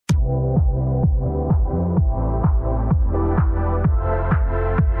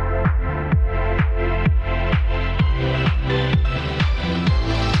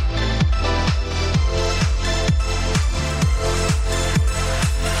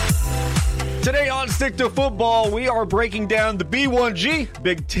Today on Stick to Football, we are breaking down the B1G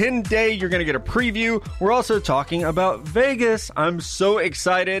Big Ten Day. You're going to get a preview. We're also talking about Vegas. I'm so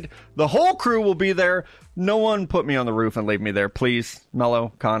excited. The whole crew will be there. No one put me on the roof and leave me there. Please,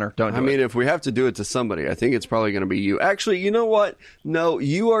 Mello, Connor, don't do it. I mean, if we have to do it to somebody, I think it's probably going to be you. Actually, you know what? No,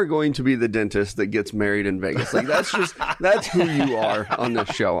 you are going to be the dentist that gets married in Vegas. Like, that's who you are on this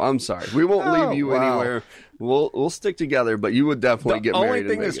show. I'm sorry. We won't leave you anywhere. We'll stick together, but you would definitely get married in Vegas.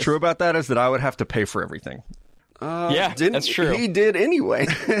 The only thing that's true about that is that I would have to pay for everything. That's true. He did anyway.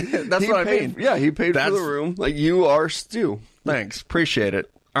 That's what I mean. Yeah, he paid for the room. Like, you are Stu. Thanks. Appreciate it.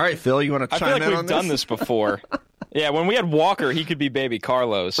 All right, Phil, you want to chime in on this? I feel like we've done this before. Yeah, when we had Walker, he could be Baby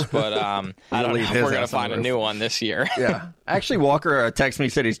Carlos, but I don't know if we're going to find a new one this year. Yeah. Actually, Walker texted me,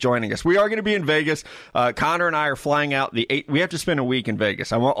 said he's joining us. We are going to be in Vegas. Connor and I are flying out we have to spend a week in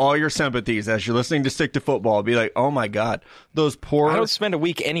Vegas. I want all your sympathies as you're listening to Stick to Football. Be like, oh my God, those poor... I don't spend a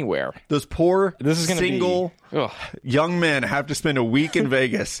week anywhere. Those poor single young men have to spend a week in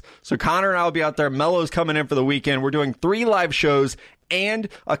Vegas. So Connor and I will be out there. Mello's coming in for the weekend. We're doing 3 live shows and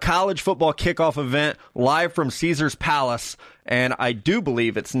a college football kickoff event live from Caesars Palace. And I do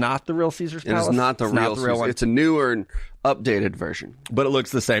believe it's not the real Caesars Palace. It is not the real one. It's a newer and updated version. But it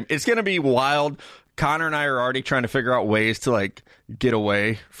looks the same. It's going to be wild. Connor and I are already trying to figure out ways to get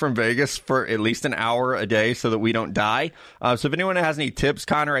away from Vegas for at least an hour a day so that we don't die. So if anyone has any tips,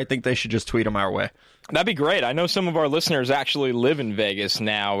 Connor, I think they should just tweet them our way. That'd be great. I know some of our listeners actually live in Vegas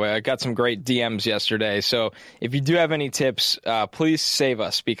now. I got some great DMs yesterday. So if you do have any tips, please save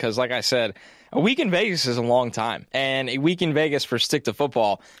us because, like I said, a week in Vegas is a long time. And a week in Vegas for Stick to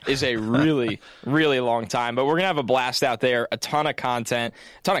Football is a really, really long time. But we're going to have a blast out there, a ton of content,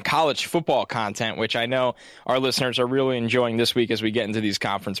 a ton of college football content, which I know our listeners are really enjoying this week as we get into these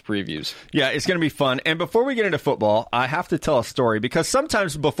conference previews. Yeah, it's going to be fun. And before we get into football, I have to tell a story because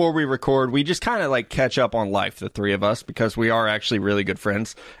sometimes before we record, we just kind of catch up on life, the three of us, because we are actually really good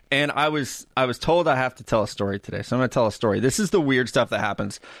friends. And I was told I have to tell a story today. So I'm going to tell a story. This is the weird stuff that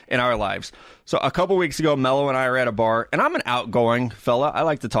happens in our lives. So a couple weeks ago, Mello and I were at a bar, and I'm an outgoing fella. I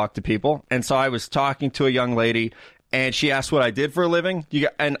like to talk to people. And so I was talking to a young lady, and she asked what I did for a living.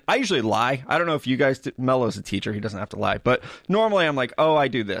 And I usually lie. I don't know if you guys do. Mello's a teacher. He doesn't have to lie. But normally I'm like, oh, I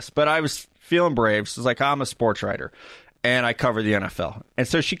do this. But I was feeling brave. So I was like, I'm a sports writer, and I cover the NFL. And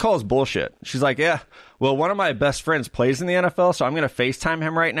so she calls bullshit. She's like, yeah, well, one of my best friends plays in the NFL, so I'm going to FaceTime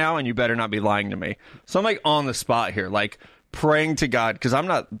him right now, and you better not be lying to me. So I'm on the spot here, praying to God, because I'm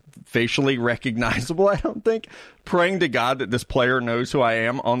not facially recognizable, I don't think, praying to God that this player knows who I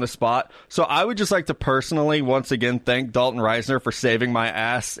am on the spot. So I would just like to personally, once again, thank Dalton Reisner for saving my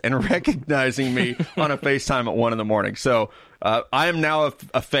ass and recognizing me on a FaceTime at 1 a.m. So I am now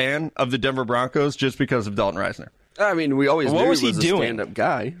a fan of the Denver Broncos just because of Dalton Reisner. I mean, we always knew he was a stand-up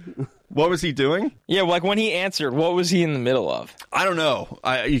guy. What was he doing? Yeah, when he answered, what was he in the middle of? I don't know.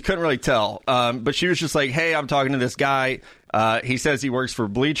 You couldn't really tell. But she was just like, hey, I'm talking to this guy. He says he works for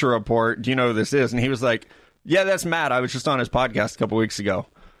Bleacher Report. Do you know who this is? And he was like, yeah, that's Matt. I was just on his podcast a couple weeks ago.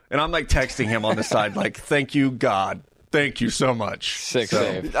 And I'm texting him on the side, thank you, God. Thank you so much. Sick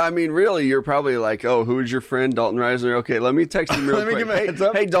save. I mean, really, you're probably like, oh, who is your friend, Dalton Reisner? Okay, let me text him real quick. Give him a heads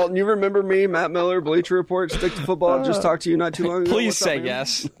up. Hey, Dalton, you remember me, Matt Miller, Bleacher Report, Stick to Football? Just talked to you not too long ago. Please say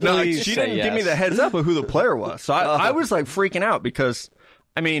yes. No, she didn't give me the heads up of who the player was. So I was freaking out because,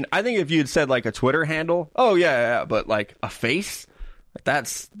 I mean, I think if you had said a Twitter handle, oh, yeah, but a face?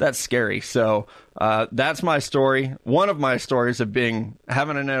 That's scary. So that's my story. One of my stories of having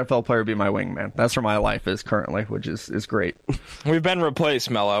an NFL player be my wingman. That's where my life is currently, which is great. We've been replaced,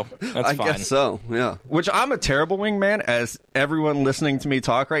 Mello. That's fine. I guess so, yeah. Which I'm a terrible wingman, as everyone listening to me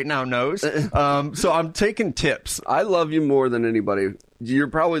talk right now knows. So I'm taking tips. I love you more than anybody. You're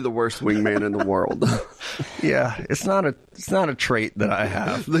probably the worst wingman in the world. Yeah, it's not a trait that I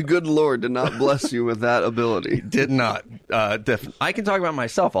have. The good Lord did not bless you with that ability. Did not. I can talk about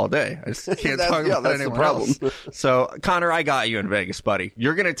myself all day. I just can't talk about anyone else. So, Connor, I got you in Vegas, buddy.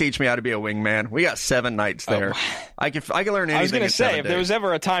 You're going to teach me how to be a wingman. We got 7 nights there. I can learn anything. I was going to say, if there was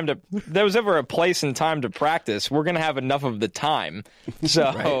ever a place and time to practice, we're going to have enough of the time. So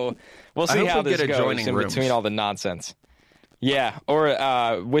right. We'll see how this goes in between all the nonsense. Yeah,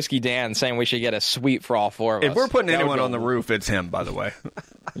 or Whiskey Dan saying we should get a suite for all 4 of us. If we're putting anyone on the roof, it's him, by the way.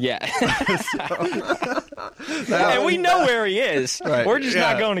 Yeah. And we know where he is. Right. We're just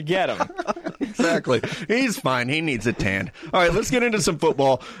not going to get him. Exactly. He's fine. He needs a tan. All right, let's get into some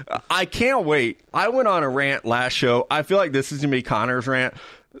football. I can't wait. I went on a rant last show. I feel like this is going to be Connor's rant.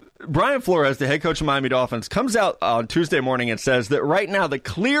 Brian Flores, the head coach of Miami Dolphins, comes out on Tuesday morning and says that right now the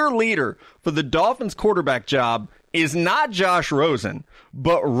clear leader for the Dolphins quarterback job is not Josh Rosen,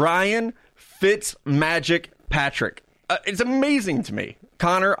 but Ryan Fitz Magic Patrick. It's amazing to me.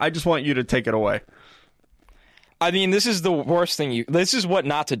 Connor, I just want you to take it away. I mean, this is the worst thing this is what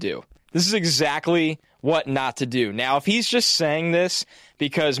not to do. This is exactly what not to do. Now, if he's just saying this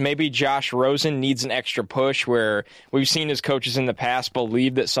because maybe Josh Rosen needs an extra push, where we've seen his coaches in the past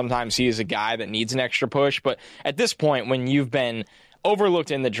believe that sometimes he is a guy that needs an extra push. But at this point, when you've been overlooked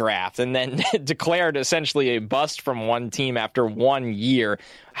in the draft and then declared essentially a bust from one team after 1 year,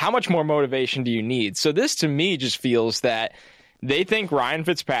 how much more motivation do you need? So this to me just feels that they think Ryan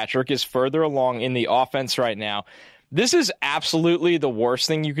Fitzpatrick is further along in the offense right now. This is absolutely the worst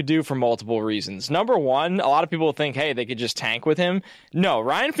thing you could do for multiple reasons. Number one, a lot of people think, hey, they could just tank with him. No,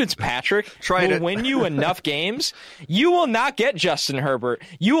 Ryan Fitzpatrick will win you enough games. You will not get Justin Herbert.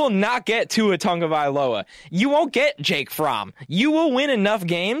 You will not get Tua Tagovailoa. You won't get Jake Fromm. You will win enough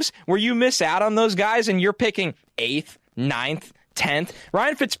games where you miss out on those guys and you're picking 8th, 9th, 10th.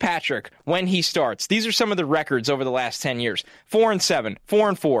 Ryan Fitzpatrick, when he starts, these are some of the records over the last 10 years. 4-7,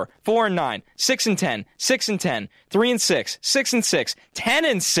 4-4, 4-9, 6-10, 6-10, 3-6, 6-6,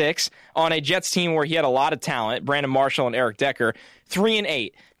 10-6 on a Jets team where he had a lot of talent, Brandon Marshall and Eric Decker,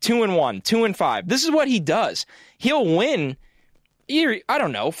 3-8, 2-1, 2-5. This is what he does. He'll win, I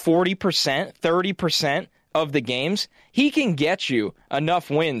don't know, 40%, 30% of the games. He can get you enough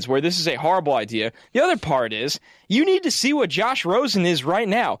wins where this is a horrible idea. The other part is you need to see what Josh Rosen is right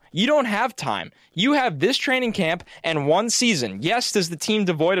now. You don't have time. You have this training camp and 1 season. Yes, is the team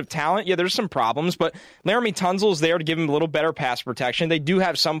devoid of talent? Yeah, there's some problems, but Laramie Tunsil's there to give him a little better pass protection. They do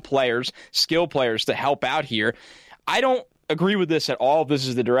have some players, skill players, to help out here. I don't agree with this at all if this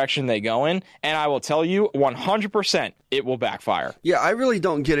is the direction they go in, and I will tell you 100% it will backfire. Yeah, I really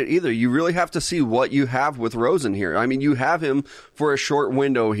don't get it either. You really have to see what you have with Rosen here. I mean, you have him for a short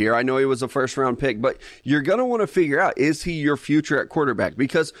window here. I know he was a first-round pick, but you're going to want to figure out, is he your future at quarterback?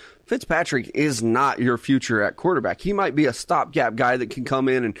 Because Fitzpatrick is not your future at quarterback. He might be a stopgap guy that can come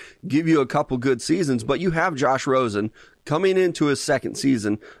in and give you a couple good seasons, but you have Josh Rosen coming into his second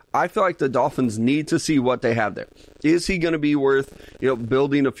season. I feel like the Dolphins need to see what they have there. Is he going to be worth,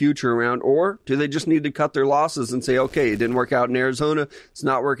 building a future around, or do they just need to cut their losses and say, okay, it didn't work out in Arizona, it's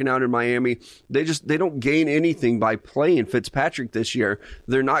not working out in Miami. They don't gain anything by playing Fitzpatrick this year.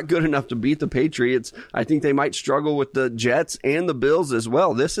 They're not good enough to beat the Patriots. I think they might struggle with the Jets and the Bills as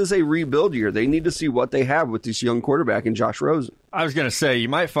well. This is a rebuild year. They need to see what they have with this young quarterback in Josh Rosen. I was going to say, you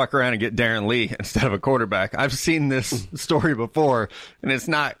might fuck around and get Darren Lee instead of a quarterback. I've seen this story before, and it's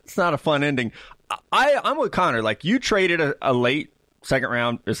not a fun ending. I'm with Connor. Like, you traded a late second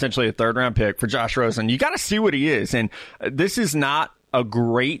round, essentially a third round pick for Josh Rosen. You got to see what he is. And this is not a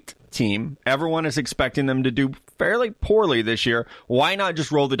great team. Everyone is expecting them to do fairly poorly this year. Why not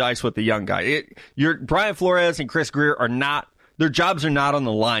just roll the dice with the young guy? Brian Flores and Chris Greer are not, their jobs are not on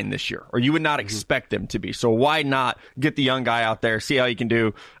the line this year, or you would not expect them to be. So why not get the young guy out there, see how he can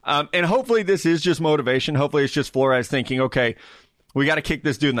do? And hopefully this is just motivation. Hopefully it's just Flores thinking, okay, we got to kick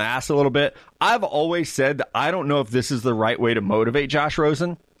this dude in the ass a little bit. I've always said that I don't know if this is the right way to motivate Josh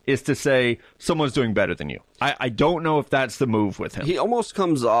Rosen, is to say someone's doing better than you. I don't know if that's the move with him. He almost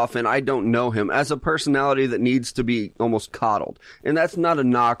comes off, and I don't know him, as a personality that needs to be almost coddled. And that's not a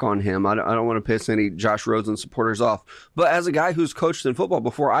knock on him. I don't want to piss any Josh Rosen supporters off. But as a guy who's coached in football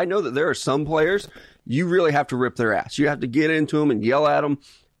before, I know that there are some players you really have to rip their ass. You have to get into them and yell at them,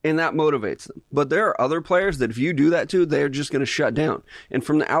 and that motivates them. But there are other players that if you do that to, they're just going to shut down. And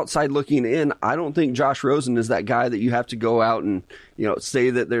from the outside looking in, I don't think Josh Rosen is that guy that you have to go out and, say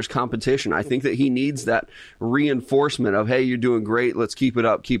that there's competition. I think that he needs that reinforcement of, hey, you're doing great, let's keep it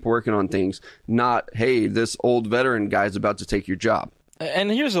up, keep working on things. Not, hey, this old veteran guy's about to take your job. And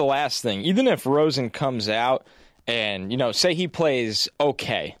here's the last thing. Even if Rosen comes out and, say he plays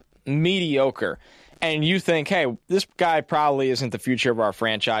okay, mediocre, and you think, hey, this guy probably isn't the future of our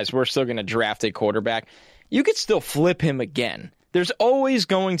franchise, we're still going to draft a quarterback, you could still flip him again. There's always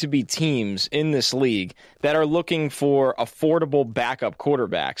going to be teams in this league that are looking for affordable backup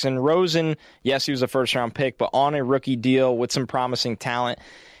quarterbacks. And Rosen, yes, he was a first-round pick, but on a rookie deal with some promising talent.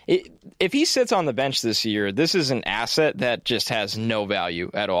 If he sits on the bench this year, this is an asset that just has no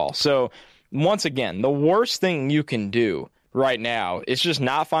value at all. So, once again, the worst thing you can do right now is just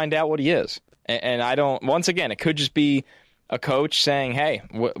not find out what he is. And once again, it could just be a coach saying, hey,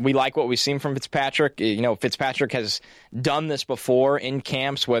 we like what we've seen from Fitzpatrick. Fitzpatrick has done this before in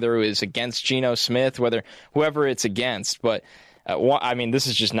camps, whether it was against Geno Smith, whoever it's against. But This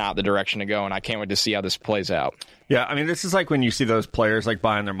is just not the direction to go, and I can't wait to see how this plays out. Yeah, I mean, this is like when you see those players like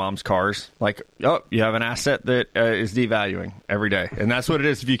buying their mom's cars. Like, oh, you have an asset that is devaluing every day. And that's what it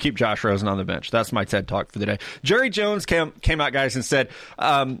is if you keep Josh Rosen on the bench. That's my TED Talk for the day. Jerry Jones came out, guys, and said,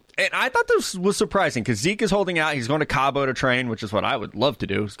 and I thought this was surprising because Zeke is holding out. He's going to Cabo to train, which is what I would love to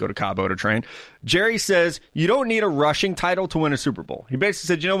do, is go to Cabo to train. Jerry says, you don't need a rushing title to win a Super Bowl. He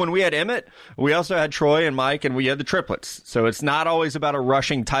basically said, when we had Emmett, we also had Troy and Mike, and we had the triplets. So it's not always about a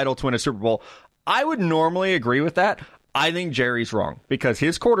rushing title to win a Super Bowl. I would normally agree with that. I think Jerry's wrong because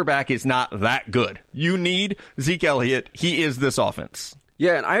his quarterback is not that good. You need Zeke Elliott. He is this offense.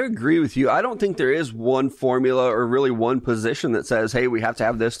 Yeah, and I agree with you. I don't think there is one formula or really one position that says, hey, we have to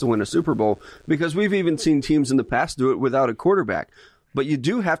have this to win a Super Bowl, because we've even seen teams in the past do it without a quarterback. But you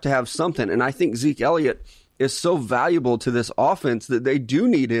do have to have something, and I think Zeke Elliott is so valuable to this offense that they do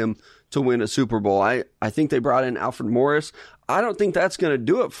need him to win a Super Bowl. I think they brought in Alfred Morris. I don't think that's going to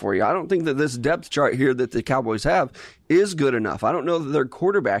do it for you. I don't think that this depth chart here that the Cowboys have is good enough. I don't know that their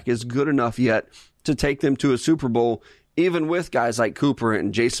quarterback is good enough yet to take them to a Super Bowl, even with guys like Cooper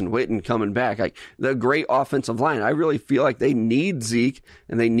and Jason Witten coming back. Like the great offensive line, I really feel like they need Zeke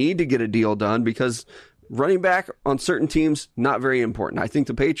and they need to get a deal done, because running back on certain teams, not very important. I think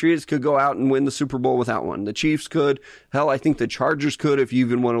the Patriots could go out and win the Super Bowl without one. The Chiefs could. Hell, I think the Chargers could, if you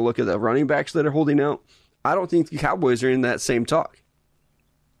even want to look at the running backs that are holding out. I don't think the Cowboys are in that same talk.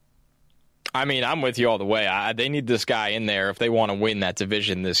 I mean, I'm with you all the way. They need this guy in there if they want to win that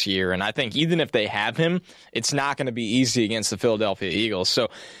division this year. And I think even if they have him, it's not going to be easy against the Philadelphia Eagles. So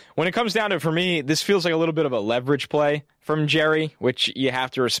when it comes down to it, for me, this feels like a little bit of a leverage play from Jerry, which you have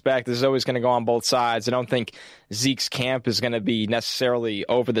to respect. This is always going to go on both sides. I don't think Zeke's camp is going to be necessarily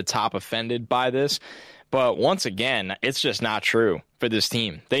over the top offended by this. But once again, it's just not true for this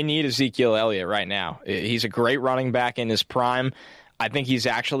team. They need Ezekiel Elliott right now. He's a great running back in his prime. I think he's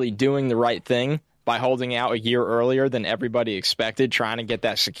actually doing the right thing by holding out a year earlier than everybody expected, trying to get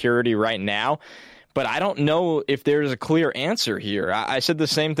that security right now. But I don't know if there's a clear answer here. I said the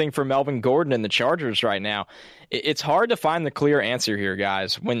same thing for Melvin Gordon and the Chargers right now. It's hard to find the clear answer here,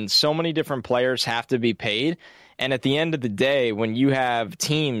 guys, when so many different players have to be paid. And at the end of the day, when you have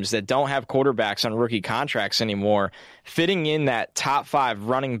teams that don't have quarterbacks on rookie contracts anymore, fitting in that top 5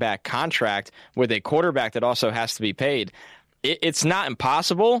 running back contract with a quarterback that also has to be paid, it's not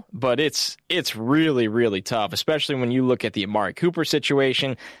impossible, but it's really, really tough, especially when you look at the Amari Cooper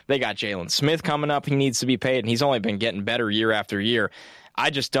situation. They got Jalen Smith coming up. He needs to be paid, and he's only been getting better year after year.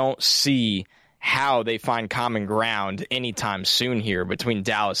 I just don't see how they find common ground anytime soon here between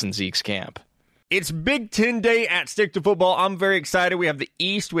Dallas and Zeke's camp. It's Big Ten Day at Stick to Football. I'm very excited. We have the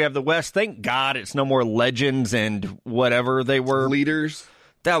East, we have the West. Thank God it's no more legends and whatever they were. Leaders.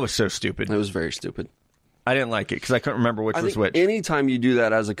 That was so stupid. It was very stupid. I didn't like it because I couldn't remember which was which. Anytime you do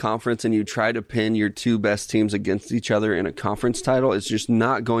that as a conference and you try to pin your two best teams against each other in a conference title, it's just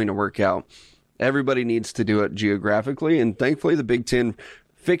not going to work out. Everybody needs to do it geographically, and thankfully the Big Ten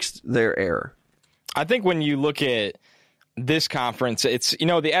fixed their error. I think when you look at this conference, it's,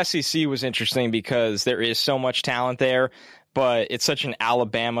 the SEC was interesting because there is so much talent there, but it's such an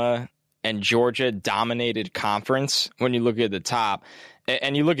Alabama and Georgia dominated conference when you look at the top.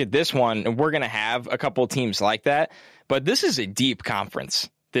 And you look at this one, and we're going to have a couple of teams like that, but this is a deep conference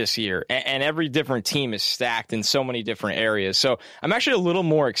this year, and every different team is stacked in so many different areas. So I'm actually a little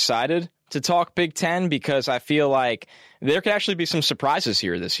more excited to talk Big Ten because I feel like there could actually be some surprises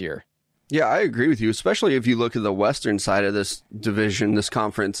here this year. Yeah, I agree with you, especially if you look at the western side of this division, this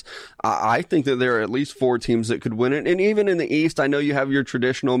conference. I think that there are at least 4 teams that could win it. And even in the East, I know you have your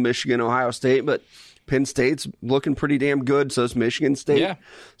traditional Michigan, Ohio State, but Penn State's looking pretty damn good, so is Michigan State. Yeah.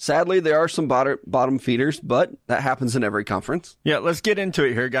 Sadly, there are some bottom feeders, but that happens in every conference. Yeah, let's get into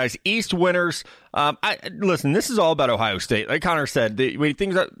it here, guys. East winners. Listen, this is all about Ohio Sate. Like Connor said, when you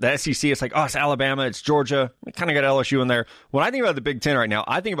think about the SEC, it's like, it's Alabama, it's Georgia. We kind of got LSU in there. When I think about the Big Ten right now,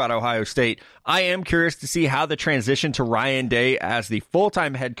 I think about Ohio State. I am curious to see how the transition to Ryan Day as the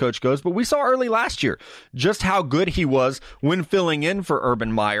full-time head coach goes, but we saw early last year just how good he was when filling in for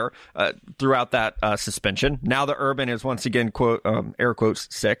Urban Meyer throughout that suspension. Now that Urban is once again, quote, air quotes,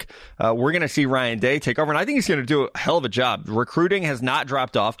 sick, we're going to see Ryan Day take over, and I think he's going to do a hell of a job. Recruiting has not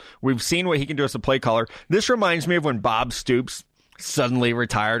dropped off. We've seen what he can do as a play caller. This reminds me of when Bob Stoops suddenly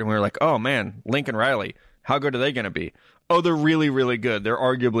retired, and we were like, oh man, Lincoln Riley, how good are they going to be? Oh, they're really, really good. They're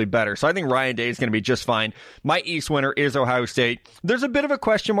arguably better. So I think Ryan Day is going to be just fine. My East winner is Ohio State. There's a bit of a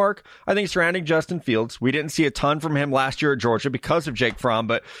question mark, I think, surrounding Justin Fields. We didn't see a ton from him last year at Georgia because of Jake Fromm,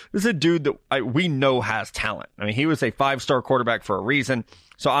 but this is a dude that we know has talent. I mean, he was a 5-star quarterback for a reason.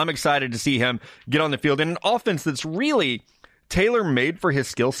 So I'm excited to see him get on the field in an offense that's really tailor-made for his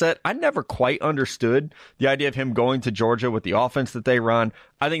skill set. I never quite understood the idea of him going to Georgia with the offense that they run.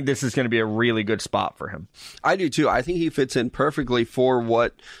 I think this is going to be a really good spot for him. I do too. I think he fits in perfectly for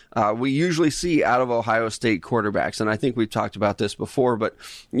what we usually see out of Ohio State quarterbacks. And I think we've talked about this before, but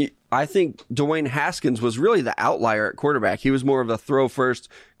I think Dwayne Haskins was really the outlier at quarterback. He was more of a throw-first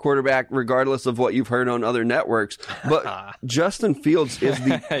quarterback, regardless of what you've heard on other networks. But Justin Fields is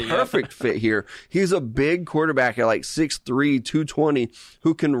the perfect fit here. He's a big quarterback at like 6'3", 220,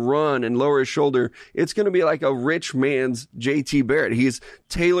 who can run and lower his shoulder. It's going to be like a rich man's JT Barrett. He's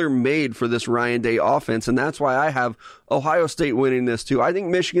tailor-made for this Ryan Day offense, and that's why I have Ohio State winning this too. I think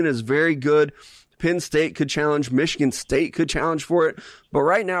Michigan is very good. Penn State could challenge. Michigan State could challenge for it. But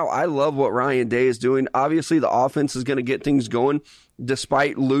right now, I love what Ryan Day is doing. Obviously, the offense is going to get things going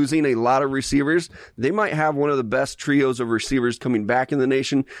despite losing a lot of receivers. They might have one of the best trios of receivers coming back in the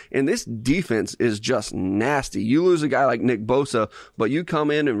nation. And this defense is just nasty. You lose a guy like Nick Bosa, but you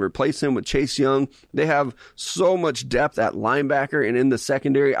come in and replace him with Chase Young. They have so much depth at linebacker and in the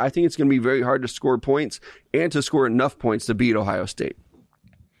secondary. I think it's going to be very hard to score points and to score enough points to beat Ohio State.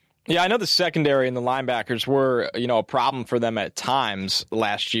 Yeah, I know the secondary and the linebackers were, a problem for them at times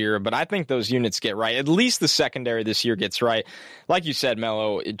last year, but I think those units get right. At least the secondary this year gets right. Like you said,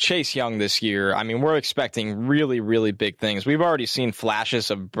 Mello, Chase Young this year, we're expecting really, really big things. We've already seen flashes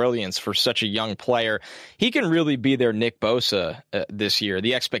of brilliance for such a young player. He can really be their Nick Bosa this year,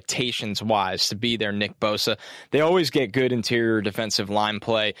 the expectations-wise, to be their Nick Bosa. They always get good interior defensive line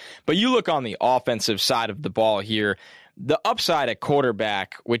play, but you look on the offensive side of the ball here, the upside at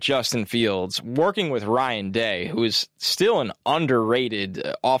quarterback with Justin Fields, working with Ryan Day, who is still an underrated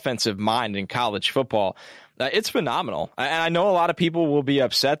offensive mind in college football, it's phenomenal. And I know a lot of people will be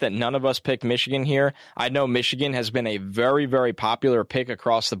upset that none of us picked Michigan here. I know Michigan has been a very, very popular pick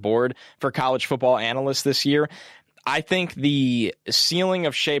across the board for college football analysts this year. I think the ceiling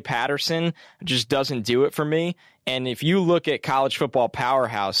of Shea Patterson just doesn't do it for me. And if you look at college football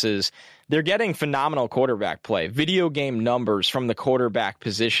powerhouses, they're getting phenomenal quarterback play, video game numbers from the quarterback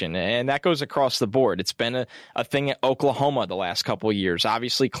position, and that goes across the board. It's been a thing at Oklahoma the last couple of years,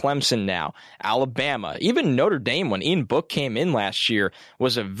 obviously Clemson now, Alabama, even Notre Dame when Ian Book came in last year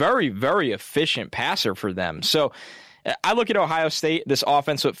was a very, very efficient passer for them. So I look at Ohio State, this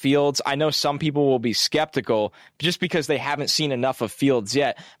offense with Fields. I know some people will be skeptical just because they haven't seen enough of Fields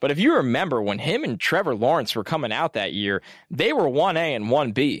yet. But if you remember when him and Trevor Lawrence were coming out that year, they were 1A and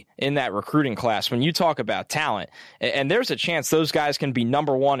 1B in that recruiting class when you talk about talent. And there's a chance those guys can be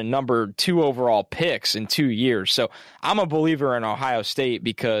number 1 and number 2 overall picks in 2 years. So I'm a believer in Ohio State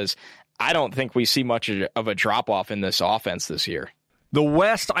because I don't think we see much of a drop-off in this offense this year. The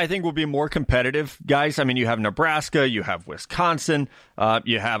West, I think, will be more competitive, guys. You have Nebraska, you have Wisconsin,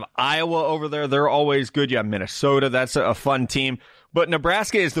 you have Iowa over there. They're always good. You have Minnesota. That's a fun team. But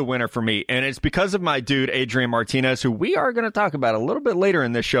Nebraska is the winner for me, and it's because of my dude, Adrian Martinez, who we are going to talk about a little bit later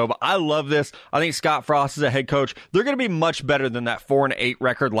in this show, but I love this. I think Scott Frost is a head coach. They're going to be much better than that 4-8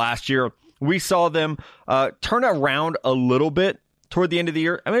 record last year. We saw them turn around a little bit toward the end of the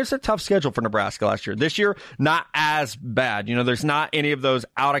year. It's a tough schedule for Nebraska last year. This year, not as bad. There's not any of those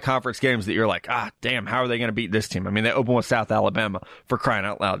out-of-conference games that you're like, damn, how are they going to beat this team? They open with South Alabama, for crying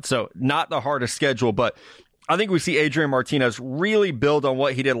out loud. So not the hardest schedule, but I think we see Adrian Martinez really build on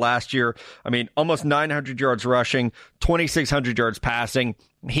what he did last year. Almost 900 yards rushing, 2,600 yards passing.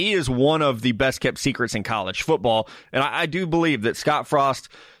 He is one of the best-kept secrets in college football, and I do believe that Scott Frost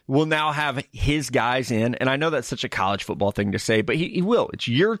will now have his guys in, and I know that's such a college football thing to say, but he will. It's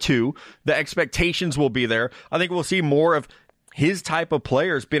year 2. The expectations will be there. I think we'll see more of his type of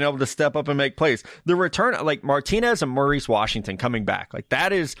players being able to step up and make plays. The return, like Martinez and Maurice Washington coming back, like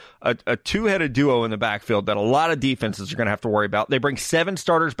that is a two-headed duo in the backfield that a lot of defenses are going to have to worry about. They bring 7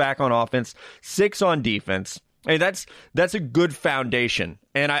 starters back on offense, 6 on defense. Hey, that's a good foundation.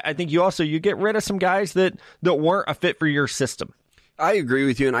 And I think you get rid of some guys that weren't a fit for your system. I agree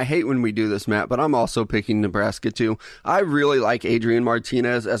with you, and I hate when we do this, Matt, but I'm also picking Nebraska too. I really like Adrian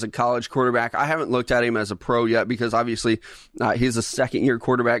Martinez as a college quarterback. I haven't looked at him as a pro yet because obviously he's a second-year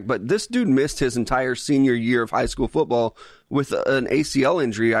quarterback, but this dude missed his entire senior year of high school football with an ACL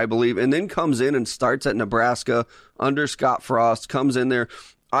injury, I believe, and then comes in and starts at Nebraska under Scott Frost, comes in there.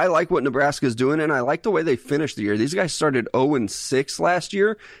 I like what Nebraska's doing, and I like the way they finished the year. These guys started 0-6 last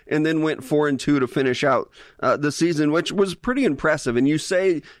year and then went 4-2 to finish out the season, which was pretty impressive. And you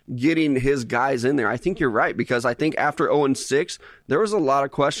say getting his guys in there, I think you're right, because I think after 0-6, there was a lot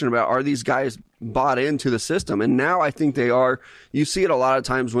of question about, are these guys bought into the system? And now I think they are. You see it a lot of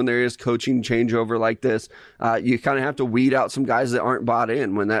times when there is coaching changeover like this. You kind of have to weed out some guys that aren't bought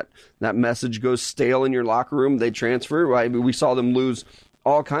in. When that message goes stale in your locker room, they transfer. I mean, we saw them lose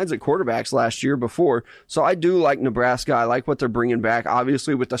all kinds of quarterbacks last year before. So I do like Nebraska. I like what they're bringing back,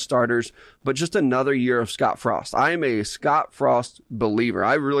 obviously with the starters, but just another year of Scott Frost. I am a Scott Frost believer.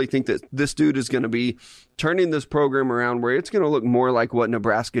 I really think that this dude is going to be turning this program around where it's going to look more like what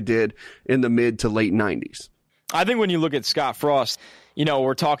Nebraska did in the mid to late 90s. I think when you look at Scott Frost,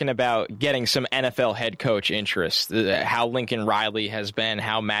 we're talking about getting some NFL head coach interest, how Lincoln Riley has been,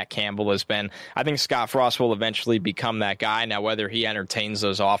 how Matt Campbell has been. I think Scott Frost will eventually become that guy. Now, whether he entertains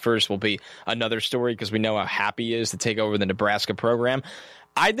those offers will be another story, because we know how happy he is to take over the Nebraska program.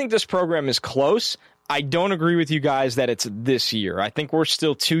 I think this program is close. I don't agree with you guys that it's this year. I think we're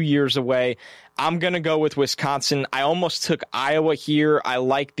still 2 years away. I'm going to go with Wisconsin. I almost took Iowa here. I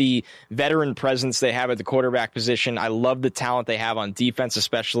like the veteran presence they have at the quarterback position. I love the talent they have on defense,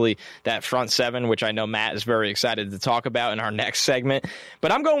 especially that front seven, which I know Matt is very excited to talk about in our next segment.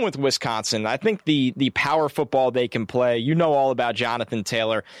 But I'm going with Wisconsin. I think the power football they can play, you know all about Jonathan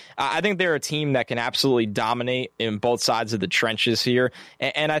Taylor. I think they're a team that can absolutely dominate in both sides of the trenches here.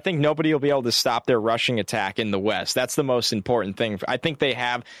 And I think nobody will be able to stop their rushing attack in the West. That's the most important thing. I think they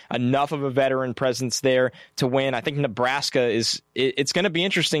have enough of a veteran presence there to win. I think Nebraska it's going to be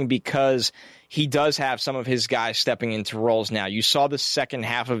interesting because he does have some of his guys stepping into roles now. You saw the second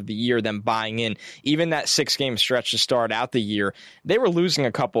half of the year, them buying in. Even that 6-game stretch to start out the year, they were losing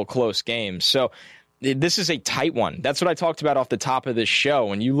a couple of close games. So this is a tight one. That's what I talked about off the top of this show.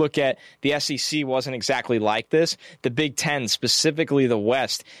 When you look at the SEC wasn't exactly like this. The Big Ten, specifically the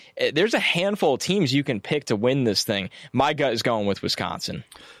West, there's a handful of teams you can pick to win this thing. My gut is going with Wisconsin.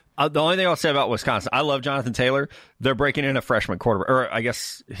 The only thing I'll say about Wisconsin, I love Jonathan Taylor. They're breaking in a freshman quarterback, or I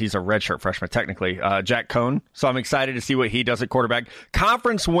guess he's a redshirt freshman technically, Jack Cohn. So I'm excited to see what he does at quarterback.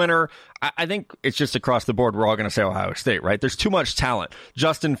 Conference winner, I think it's just across the board. We're all going to say Ohio State, right? There's too much talent.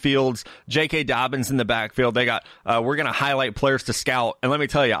 Justin Fields, J.K. Dobbins in the backfield. They got. We're going to highlight players to scout. And let me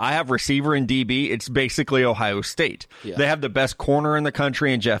tell you, I have receiver and DB. It's basically Ohio State. Yeah. They have the best corner in the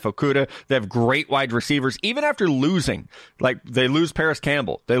country in Jeff Okudah. They have great wide receivers. Even after losing, like they lose Paris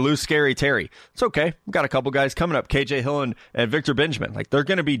Campbell, they lose Scary Terry. It's okay. We've got a couple guys coming up. KJ Hill and Victor Benjamin. Like they're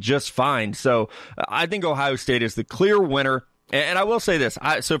going to be just fine. So I think Ohio State is the clear winner. And I will say this.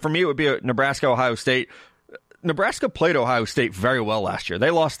 So for me, it would be a Nebraska-Ohio State. Nebraska played Ohio State very well last year.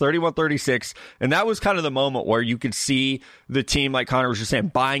 They lost 31-36, and that was kind of the moment where you could see the team, like Connor was just saying,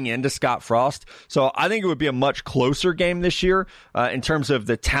 buying into Scott Frost. So I think it would be a much closer game this year in terms of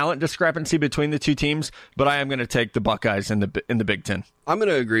the talent discrepancy between the two teams, but I am going to take the Buckeyes in the Big Ten. I'm going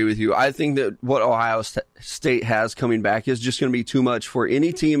to agree with you. I think that what Ohio State has coming back is just going to be too much for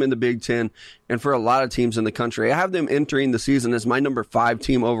any team in the Big Ten and for a lot of teams in the country. I have them entering the season as my number 5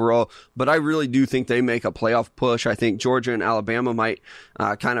 team overall, but I really do think they make a playoff push. I think Georgia and Alabama might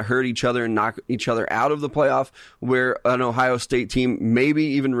kind of hurt each other and knock each other out of the playoff, where an Ohio State team maybe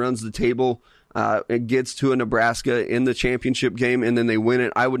even runs the table. It gets to a Nebraska in the championship game, and then they win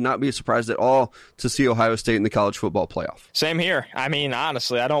it. I would not be surprised at all to see Ohio State in the college football playoff. Same here. I mean,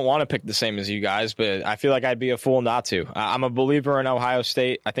 honestly, I don't want to pick the same as you guys, but I feel like I'd be a fool not to. I'm a believer in Ohio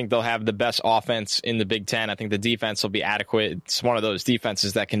State. I think they'll have the best offense in the Big Ten. I think the defense will be adequate. It's one of those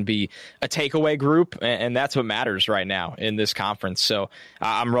defenses that can be a takeaway group, and that's what matters right now in this conference. So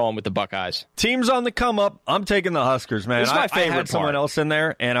I'm rolling with the Buckeyes. Teams on the come up. I'm taking the Huskers, man. This is my favorite I had someone else in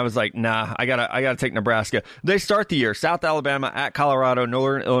there, and I was like, nah, I gotta take Nebraska. They start the year South Alabama at Colorado,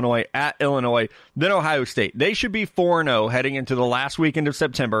 Northern Illinois at Illinois, then Ohio State. They should be 4-0 heading into the last weekend of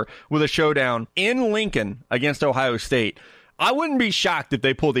September with a showdown in Lincoln against Ohio State. I wouldn't be shocked if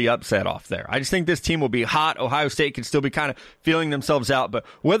they pull the upset off there. I just think this team will be hot. Ohio State can still be kind of feeling themselves out, but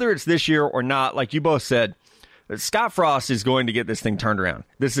whether it's this year or not, like you both said, Scott Frost is going to get this thing turned around.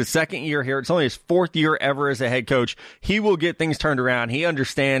 This is his second year here. It's only his 4th year ever as a head coach. He will get things turned around. He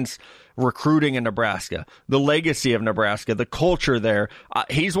understands recruiting in Nebraska, the legacy of Nebraska, the culture there.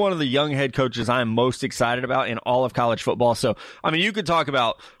 He's one of the young head coaches I'm most excited about in all of college football. So, I mean, you could talk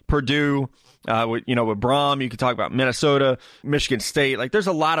about Purdue, with Brom. You could talk about Minnesota, Michigan State. Like, there's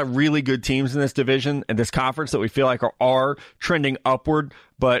a lot of really good teams in this division and this conference that we feel like are trending upward.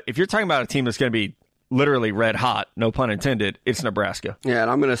 But if you're talking about a team that's going to be literally red hot, no pun intended, it's Nebraska. Yeah, and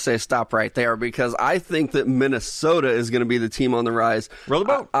I'm going to say stop right there because I think that Minnesota is going to be the team on the rise. Roll the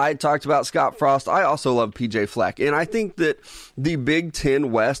boat. I talked about Scott Frost. I also love PJ Fleck. And I think that the Big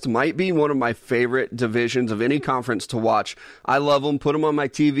Ten West might be one of my favorite divisions of any conference to watch. I love them. Put them on my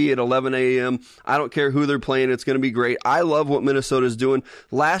TV at 11 a.m. I don't care who they're playing. It's going to be great. I love what Minnesota's doing.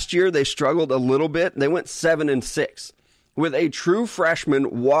 Last year, they struggled a little bit. They went 7-6 with a true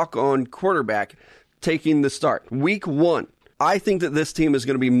freshman walk-on quarterback taking the start. Week 1, I think that this team is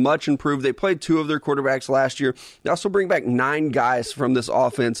going to be much improved. They played 2 of their quarterbacks last year. They also bring back 9 guys from this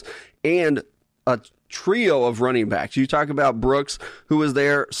offense and a trio of running backs. You talk about Brooks, who was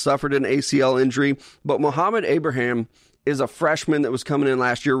there, suffered an ACL injury, but Mohamed Abraham is a freshman that was coming in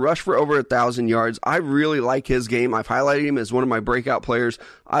last year, rushed for over 1,000 yards. I really like his game. I've highlighted him as one of my breakout players.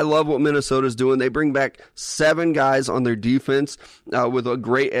 I love what Minnesota's doing. They bring back 7 guys on their defense with a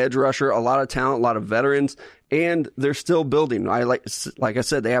great edge rusher, a lot of talent, a lot of veterans, and they're still building. Like I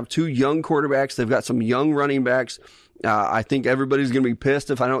said, they have 2 young quarterbacks. They've got some young running backs. I think everybody's going to be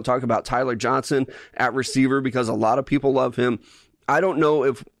pissed if I don't talk about Tyler Johnson at receiver because a lot of people love him. I don't know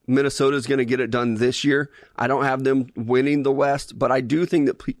if Minnesota is going to get it done this year. I don't have them winning the West, but I do think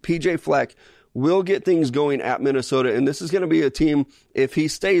that PJ Fleck will get things going at Minnesota, and this is going to be a team, if he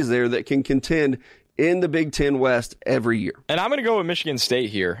stays there, that can contend in the Big Ten West every year. And I'm going to go with Michigan State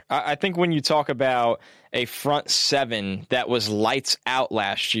here. I think when you talk about a front 7 that was lights out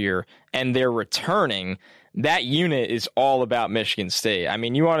last year and they're returning, that unit is all about Michigan State. I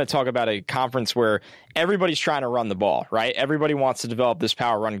mean, you want to talk about a conference where everybody's trying to run the ball, right? Everybody wants to develop this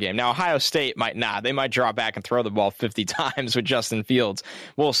power run game. Now, Ohio State might not. They might draw back and throw the ball 50 times with Justin Fields.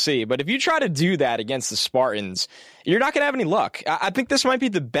 We'll see. But if you try to do that against the Spartans, you're not going to have any luck. I think this might be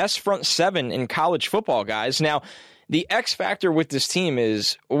the best front 7 in college football, guys. Now, the X factor with this team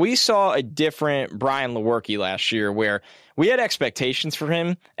is we saw a different Brian Lewerke last year where we had expectations for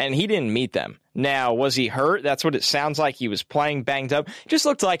him and he didn't meet them. Now, was he hurt? That's what it sounds like. He was playing banged up. Just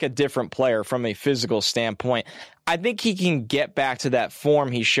looked like a different player from a physical standpoint. I think he can get back to that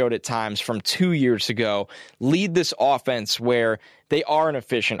form he showed at times from 2 years ago, lead this offense where they are an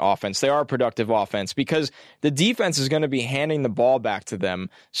efficient offense. They are a productive offense because the defense is going to be handing the ball back to them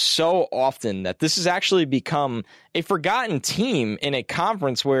so often that this has actually become a forgotten team in a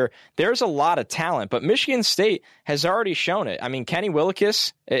conference where there's a lot of talent. But Michigan State has already shown it. I mean, Kenny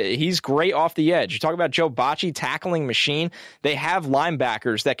Willekes, he's great off the edge. You talk about Joe Bocci, tackling machine. They have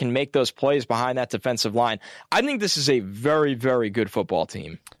linebackers that can make those plays behind that defensive line. I think this is a very, very good football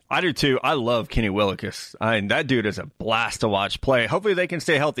team. I do too. I love Kenny Willekes. That dude is a blast to watch play. Hopefully they can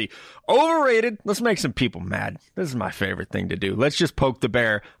stay healthy. Overrated. Let's make some people mad. This is my favorite thing to do. Let's just poke the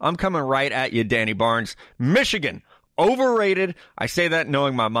bear. I'm coming right at you, Danny Barnes. Michigan. Overrated. I say that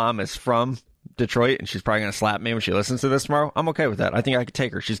knowing my mom is from Detroit, and she's probably going to slap me when she listens to this tomorrow. I'm okay with that. I think I could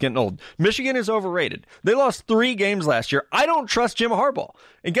take her. She's getting old. Michigan is overrated. They lost 3 games last year. I don't trust Jim Harbaugh.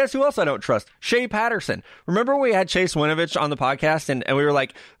 And guess who else I don't trust? Shea Patterson. Remember we had Chase Winovich on the podcast, and we were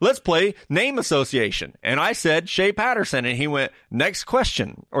like, let's play name association. And I said Shea Patterson, and he went, next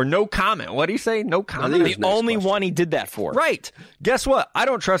question, or no comment. What did he say? No comment? The only one he did that for. Right. Guess what? I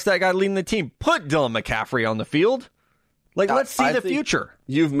don't trust that guy leading the team. Put Dylan McCaffrey on the field. Let's see the future.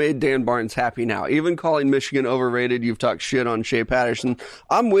 You've made Dan Barnes happy now. Even calling Michigan overrated, you've talked shit on Shea Patterson.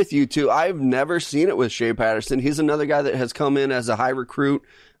 I'm with you, too. I've never seen it with Shea Patterson. He's another guy that has come in as a high recruit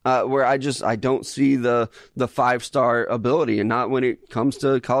where I don't see the 5-star ability, and not when it comes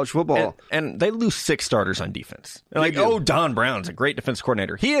to college football. And they lose 6 starters on defense. Don Brown's a great defense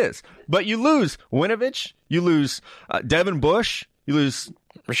coordinator. He is. But you lose Winovich. You lose Devin Bush. You lose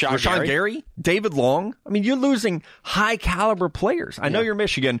Rashawn Gary, David Long. I mean, you're losing high-caliber players. I know you're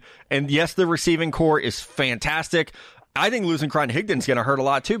Michigan, and yes, the receiving core is fantastic. I think losing Cron Higdon's going to hurt a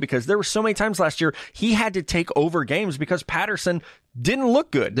lot, too, because there were so many times last year he had to take over games because Patterson didn't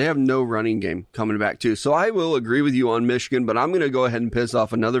look good. They have no running game coming back, too. So I will agree with you on Michigan, but I'm going to go ahead and piss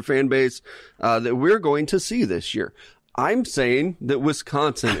off another fan base that we're going to see this year. I'm saying that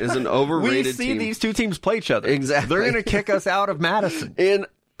Wisconsin is an overrated team. We see these two teams play each other. Exactly. They're going to kick us out of Madison. And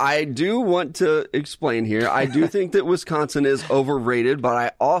I do want to explain here. I do think that Wisconsin is overrated, but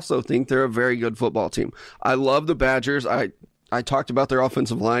I also think they're a very good football team. I love the Badgers. I talked about their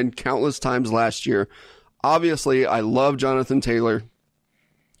offensive line countless times last year. Obviously, I love Jonathan Taylor.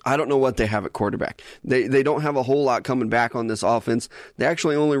 I don't know what they have at quarterback. They don't have a whole lot coming back on this offense. They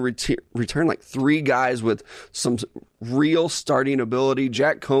actually only return like 3 guys with some real starting ability.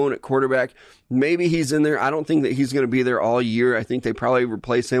 Jack Cohn at quarterback. Maybe he's in there. I don't think that he's going to be there all year. I think they probably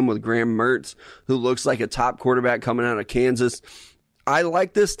replace him with Graham Mertz, who looks like a top quarterback coming out of Kansas. I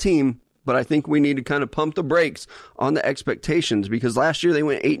like this team But I think we need to kind of pump the brakes on the expectations because last year they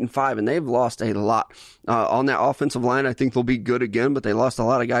went 8-5 and they've lost a lot. On that offensive line, I think they'll be good again, but they lost a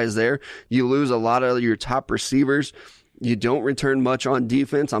lot of guys there. You lose a lot of your top receivers. You don't return much on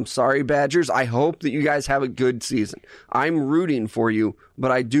defense. I'm sorry, Badgers. I hope that you guys have a good season. I'm rooting for you, but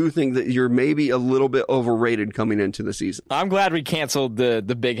I do think that you're maybe a little bit overrated coming into the season. I'm glad we canceled the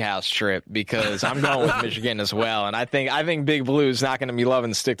Big House trip because I'm going with Michigan as well, and I think Big Blue's not going to be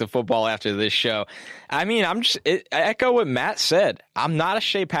loving stick to football after this show. I mean, I echo what Matt said. I'm not a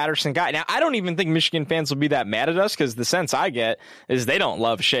Shea Patterson guy. Now, I don't even think Michigan fans will be that mad at us because the sense I get is they don't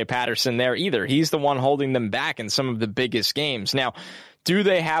love Shea Patterson there either. He's the one holding them back in some of the biggest games. Now, do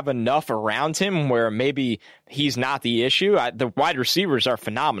they have enough around him where maybe he's not the issue? The wide receivers are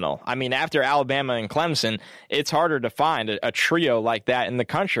phenomenal. I mean, after Alabama and Clemson, it's harder to find a trio like that in the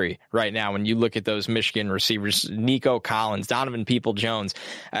country right now when you look at those Michigan receivers, Nico Collins, Donovan People-Jones.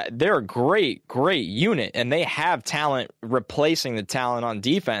 They're a great, great unit, and they have talent replacing the talent on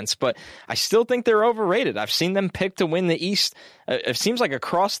defense, but I still think they're overrated. I've seen them picked to win the East. It seems like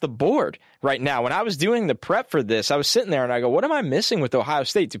across the board right now. When I was doing the prep for this, I was sitting there and I go, what am I missing with Ohio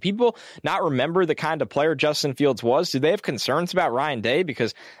State? Do people not remember the kind of player Justin Fields was? Do they have concerns about Ryan Day?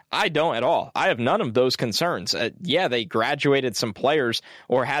 Because I don't at all. I have none of those concerns. Yeah, they graduated some players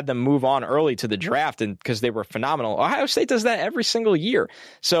or had them move on early to the draft and because they were phenomenal. Ohio State does that every single year.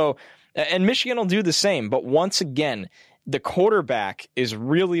 So, and Michigan will do the same. But once again, the quarterback is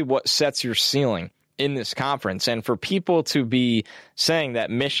really what sets your ceiling in this conference. And for people to be saying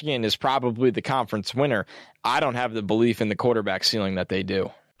that Michigan is probably the conference winner, I don't have the belief in the quarterback ceiling that they do.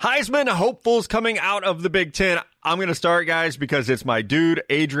 Heisman hopefuls coming out of the Big Ten. I'm going to start, guys, because it's my dude,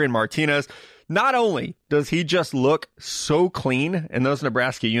 Adrian Martinez. Not only does he just look so clean in those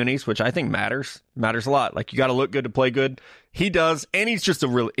Nebraska unis, which I think matters a lot. Like, you got to look good to play good. He does, and he's just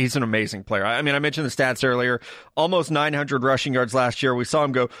he's an amazing player. I mean, I mentioned the stats earlier. Almost 900 rushing yards last year. We saw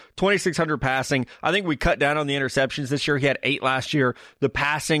him go 2,600 passing. I think we cut down on the interceptions this year. He had 8 last year. The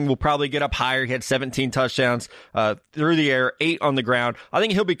passing will probably get up higher. He had 17 touchdowns through the air, 8 on the ground. I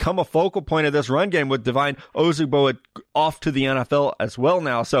think he'll become a focal point of this run game with Devine Ozugbo off to the NFL as well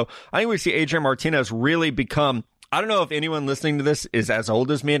now. So I think we see Adrian Martinez really become, I don't know if anyone listening to this is as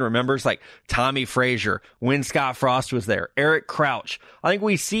old as me and remembers like Tommy Frazier, when Scott Frost was there, Eric Crouch. I think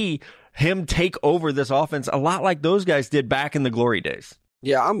we see him take over this offense a lot like those guys did back in the glory days.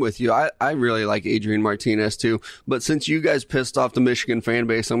 Yeah, I'm with you. I really like Adrian Martinez too. But since you guys pissed off the Michigan fan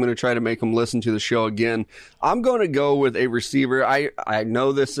base, I'm going to try to make them listen to the show again. I'm going to go with a receiver. I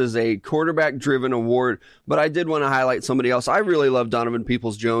know this is a quarterback-driven award, but I did want to highlight somebody else. I really love Donovan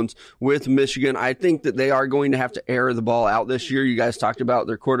Peoples-Jones with Michigan. I think that they are going to have to air the ball out this year. You guys talked about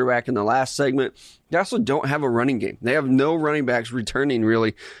their quarterback in the last segment. They also don't have a running game. They have no running backs returning,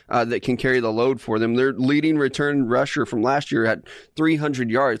 really, that can carry the load for them. Their leading return rusher from last year had 300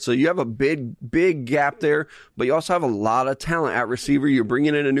 yards. So you have a big gap there, but you also have a lot of talent at receiver. You're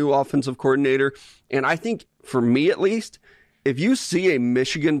bringing in a new offensive coordinator. And I think, for me at least, if you see a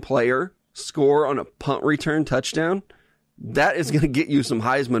Michigan player score on a punt return touchdown, that is going to get you some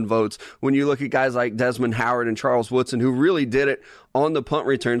Heisman votes when you look at guys like Desmond Howard and Charles Woodson, who really did it on the punt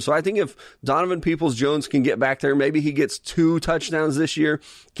return. So I think if Donovan Peoples-Jones can get back there, maybe he gets 2 touchdowns this year,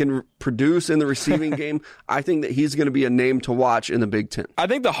 can produce in the receiving game, I think that he's going to be a name to watch in the Big Ten. I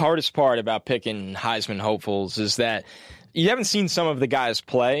think the hardest part about picking Heisman hopefuls is that you haven't seen some of the guys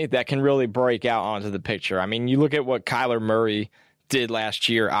play that can really break out onto the picture. I mean, you look at what Kyler Murray did last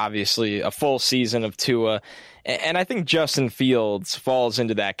year, obviously, a full season of Tua. And I think Justin Fields falls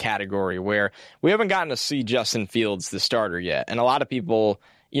into that category where we haven't gotten to see Justin Fields, the starter, yet. And a lot of people,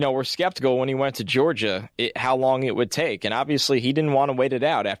 were skeptical when he went to Georgia, how long it would take. And obviously he didn't want to wait it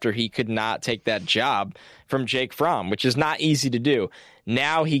out after he could not take that job from Jake Fromm, which is not easy to do.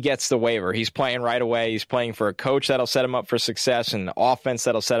 Now he gets the waiver. He's playing right away. He's playing for a coach that'll set him up for success and an offense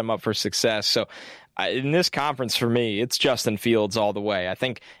that'll set him up for success. So in this conference, for me, it's Justin Fields all the way. I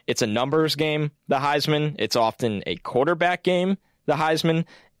think it's a numbers game, the Heisman. It's often a quarterback game, the Heisman.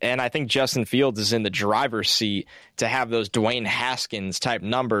 And I think Justin Fields is in the driver's seat to have those Dwayne Haskins type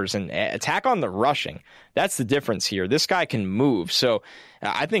numbers and attack on the rushing. That's the difference here. This guy can move. So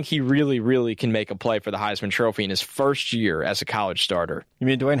I think he really, really can make a play for the Heisman Trophy in his first year as a college starter. You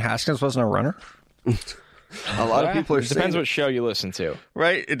mean Dwayne Haskins wasn't a runner? A lot of people are saying depends what show you listen to.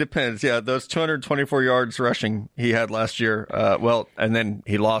 Right? It depends. Yeah, those 224 yards rushing he had last year. And then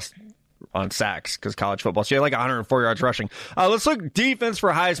he lost on sacks because college football. So you had like 104 yards rushing. Let's look defense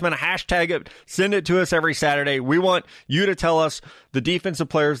for Heisman. Hashtag it. Send it to us every Saturday. We want you to tell us the defensive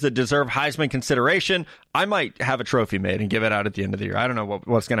players that deserve Heisman consideration. I might have a trophy made and give it out at the end of the year. I don't know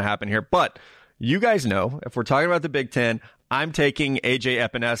what's going to happen here, but you guys know if we're talking about the Big Ten, I'm taking A.J.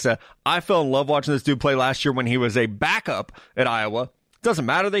 Epinesa. I fell in love watching this dude play last year when he was a backup at Iowa. Doesn't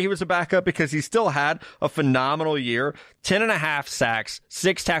matter that he was a backup because he still had a phenomenal year. 10.5 sacks,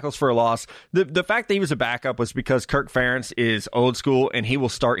 6 tackles for a loss. The fact that he was a backup was because Kirk Ferentz is old school and he will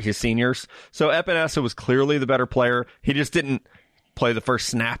start his seniors. So Epinesa was clearly the better player. He just didn't play the first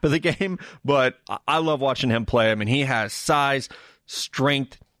snap of the game, but I love watching him play. I mean, he has size,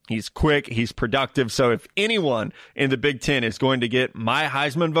 strength. He's quick. He's productive. So if anyone in the Big Ten is going to get my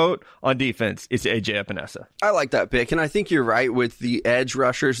Heisman vote on defense, it's A.J. Epinesa. I like that pick, and I think you're right with the edge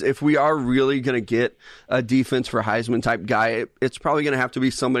rushers. If we are really going to get a defense for Heisman type guy, it's probably going to have to be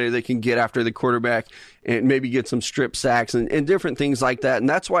somebody that can get after the quarterback and maybe get some strip sacks and different things like that. And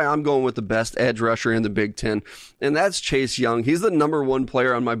that's why I'm going with the best edge rusher in the Big Ten, and that's Chase Young. He's the number 1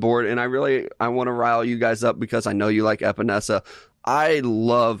 player on my board, and I want to rile you guys up because I know you like Epinesa. I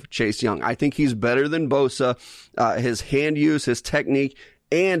love Chase Young. I think he's better than Bosa. His hand use, his technique,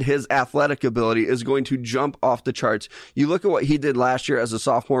 and his athletic ability is going to jump off the charts. You look at what he did last year as a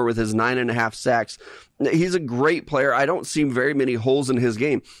sophomore with his 9.5 sacks. He's a great player. I don't see very many holes in his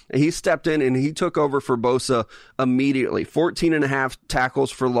game. He stepped in and he took over for Bosa immediately. 14.5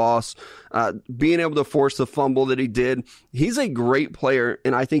 tackles for loss, being able to force the fumble that he did. He's a great player,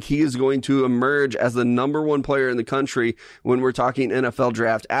 and I think he is going to emerge as the number 1 player in the country when we're talking NFL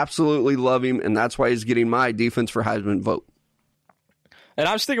draft. Absolutely love him, and that's why he's getting my defense for Heisman vote. And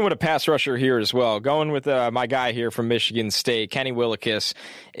I'm sticking with a pass rusher here as well, going with my guy here from Michigan State, Kenny Willekes.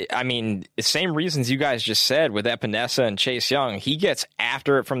 I mean, the same reasons you guys just said with Epinesa and Chase Young. He gets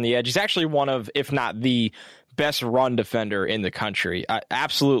after it from the edge. He's actually one of, if not the best run defender in the country.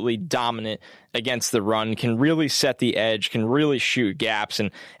 Absolutely dominant against the run, can really set the edge, can really shoot gaps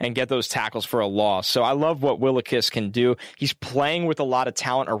and get those tackles for a loss. So I love what Willekes can do. He's playing with a lot of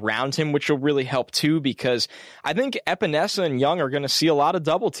talent around him, which will really help too, because I think Epinesa and Young are going to see a lot of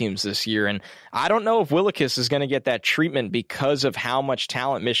double teams this year. And I don't know if Willekes is going to get that treatment because of how much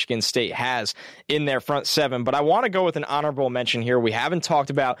talent Michigan State has in their front seven. But I want to go with an honorable mention here. We haven't talked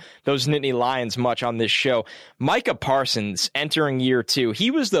about those Nittany Lions much on this show. Micah Parsons entering year 2.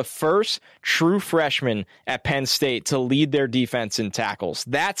 He was the first true freshman at Penn State to lead their defense in tackles.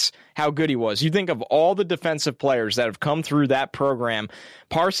 That's how good he was. You think of all the defensive players that have come through that program.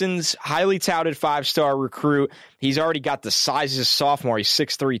 Parsons, highly touted 5-star recruit. He's already got the size as a sophomore. He's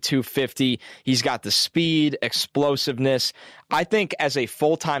 6'3", 250. He's got the speed, explosiveness. I think as a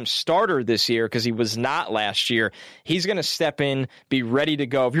full-time starter this year, because he was not last year, he's going to step in, be ready to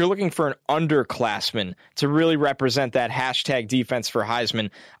go. If you're looking for an underclassman to really represent that hashtag defense for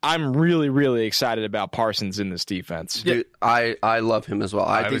Heisman, I'm really, really excited about Parsons in this defense. Dude, I love him as well.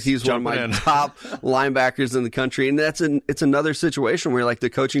 I think he's one of my top linebackers in the country, and it's another situation where like the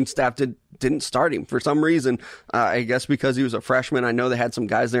coaching staff didn't start him for some reason. I guess because he was a freshman. I know they had some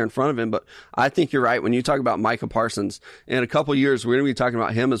guys there in front of him, but I think you're right when you talk about Micah Parsons. In a couple years, we're going to be talking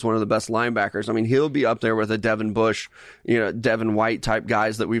about him as one of the best linebackers. I mean, he'll be up there with a Devin Bush, Devin White type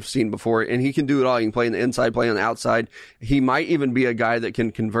guys that we've seen before, and he can do it all. He can play on the inside, play on the outside. He might even be a guy that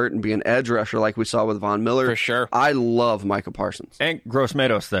can convert and be an edge rusher like we saw with Von Miller. For sure. I love Micah Parsons. And Gross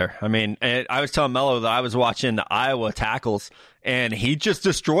Matos there. I mean, I was telling Mello that I was watching the Iowa tackles, and he just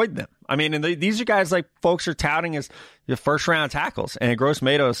destroyed them. I mean, and these are guys like folks are touting as the first-round tackles. And Gross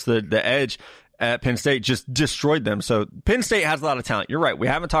Matos, the edge at Penn State, just destroyed them. So Penn State has a lot of talent. You're right. We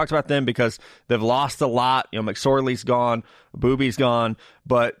haven't talked about them because they've lost a lot. McSorley's gone. Booby's gone.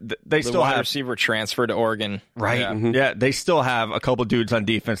 But they still have... wide receiver transfer to Oregon. Right. Yeah. Mm-hmm. Yeah, they still have a couple dudes on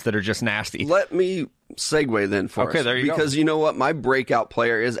defense that are just nasty. Let me segue then for us. There you go. Because you know what? My breakout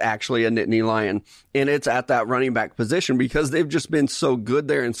player is actually a Nittany Lion, and it's at that running back position because they've just been so good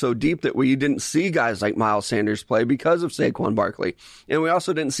there and so deep that we didn't see guys like Miles Sanders play because of Saquon Barkley. And we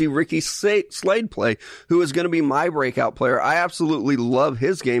also didn't see Ricky Slade play, who is going to be my breakout player. I absolutely love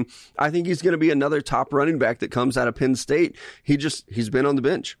his game. I think he's going to be another top running back that comes out of Penn State. He's been on the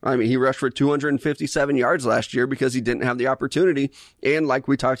bench. I mean, he rushed for 257 yards last year because he didn't have the opportunity. And like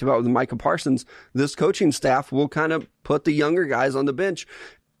we talked about with Micah Parsons, this coaching staff will kind of put the younger guys on the bench.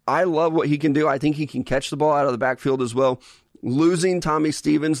 I love what he can do. I think he can catch the ball out of the backfield as well. losing Tommy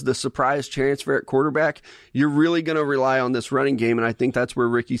Stevens, the surprise transfer at quarterback, you're really going to rely on this running game, and I think that's where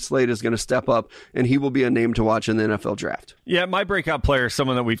Ricky Slade is going to step up, and he will be a name to watch in the NFL draft. Yeah, my breakout player is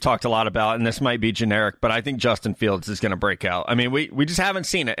someone that we've talked a lot about, and this might be generic, but I think Justin Fields is going to break out. I mean, we just haven't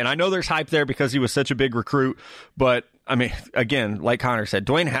seen it, and I know there's hype there because he was such a big recruit, but, I mean, again, like Connor said,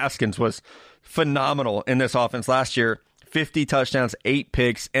 Dwayne Haskins was phenomenal in this offense last year. 50 touchdowns, 8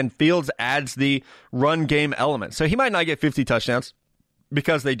 picks, and Fields adds the run game element. So he might not get 50 touchdowns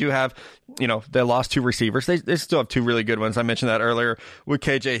because they do have, they lost 2 receivers. They still have 2 really good ones. I mentioned that earlier with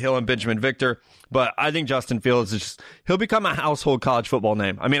KJ Hill and Benjamin Victor. But I think Justin Fields he'll become a household college football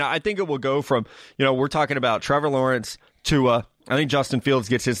name. I mean, I think it will go from, we're talking about Trevor Lawrence to, I think Justin Fields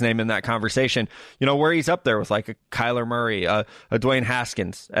gets his name in that conversation, where he's up there with like a Kyler Murray, a Dwayne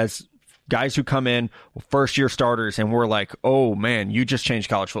Haskins as guys who come in, first-year starters, and we're like, oh, man, you just changed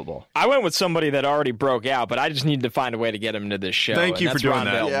college football. I went with somebody that already broke out, but I just needed to find a way to get him into this show. Thank you for doing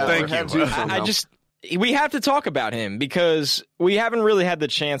that. Yeah, thank you. We have to talk about him because we haven't really had the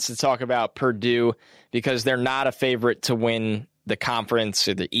chance to talk about Purdue because they're not a favorite to win the conference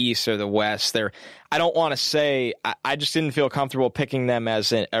or the East or the West. I don't want to say, I just didn't feel comfortable picking them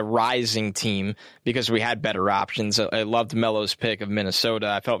as a rising team because we had better options. I loved Mello's pick of Minnesota.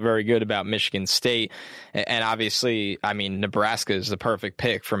 I felt very good about Michigan State. And obviously, I mean, Nebraska is the perfect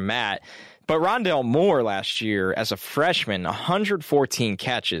pick from Matt. But Rondale Moore last year as a freshman, 114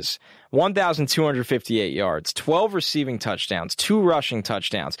 catches, 1,258 yards, 12 receiving touchdowns, 2 rushing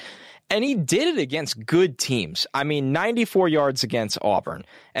touchdowns. And he did it against good teams. I mean, 94 yards against Auburn.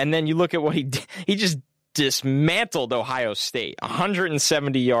 And then you look at what he did. He just dismantled Ohio State,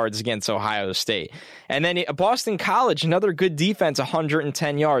 170 yards against Ohio State. And then Boston College, another good defense,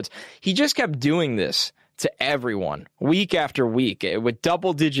 110 yards. He just kept doing this to everyone week after week with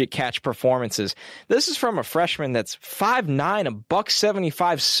double-digit catch performances. This is from a freshman that's 5'9", a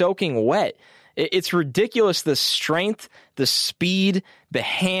 $175 soaking wet. It's ridiculous, the strength, the speed, the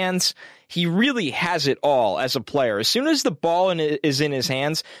hands. He really has it all as a player. As soon as the ball is in his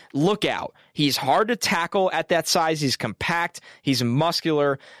hands, look out. He's hard to tackle at that size. He's compact. He's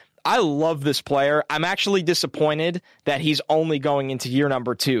muscular. I love this player. I'm actually disappointed that he's only going into year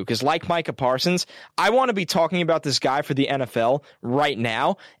number 2 because like Micah Parsons, I want to be talking about this guy for the NFL right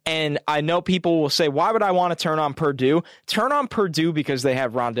now. And I know people will say, why would I want to turn on Purdue? Turn on Purdue because they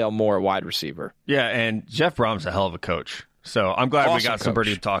have Rondale Moore at wide receiver. Yeah, and Jeff Brom's a hell of a coach. So I'm glad we got some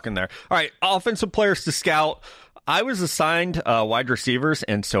Purdue talking there. All right, offensive players to scout. I was assigned wide receivers,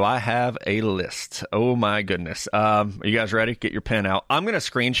 and so I have a list. Oh, my goodness. Are you guys ready? Get your pen out. I'm going to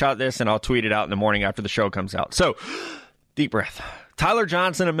screenshot this, and I'll tweet it out in the morning after the show comes out. So, deep breath. Tyler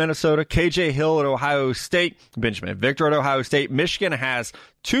Johnson at Minnesota, KJ Hill at Ohio State, Benjamin Victor at Ohio State. Michigan has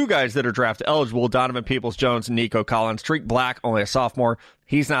 2 guys that are draft eligible, Donovan Peoples-Jones and Nico Collins. Tariq Black, only a sophomore.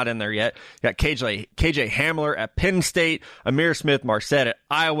 He's not in there yet. You got KJ Hamler at Penn State, Amir Smith-Marset at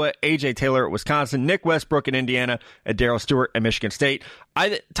Iowa, AJ Taylor at Wisconsin, Nick Westbrook at Indiana, and Darryl Stewart at Michigan State.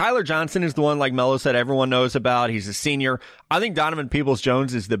 Tyler Johnson is the one, like Mello said, everyone knows about. He's a senior. I think Donovan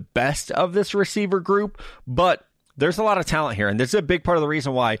Peoples-Jones is the best of this receiver group, but there's a lot of talent here, and this is a big part of the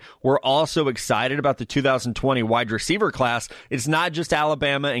reason why we're all so excited about the 2020 wide receiver class. It's not just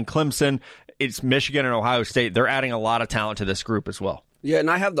Alabama and Clemson. It's Michigan and Ohio State. They're adding a lot of talent to this group as well. Yeah,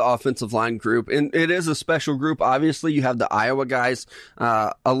 and I have the offensive line group, and it is a special group. Obviously, you have the Iowa guys,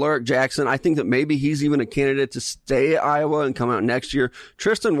 Alaric Jackson. I think that maybe he's even a candidate to stay at Iowa and come out next year.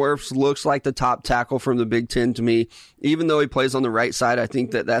 Tristan Wirfs looks like the top tackle from the Big Ten to me. Even though he plays on the right side, I think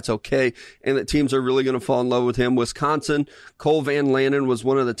that that's okay, and that teams are really going to fall in love with him. Wisconsin, Cole Van Lanen was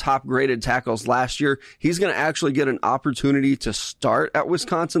one of the top-graded tackles last year. He's going to actually get an opportunity to start at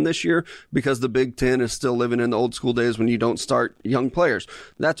Wisconsin this year because the Big Ten is still living in the old school days when you don't start young players.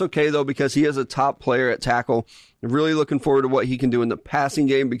 That's okay, though, because he is a top player at tackle. Really looking forward to what he can do in the passing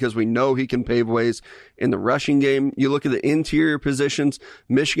game because we know he can pave ways in the rushing game. You look at the interior positions,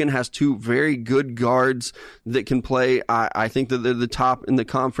 Michigan has 2 very good guards that can play. I think that they're the top in the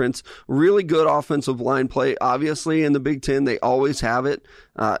conference. Really good offensive line play. Obviously, in the Big Ten, they always have it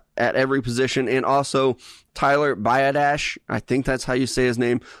at every position. And also, Tyler Biadasz, I think that's how you say his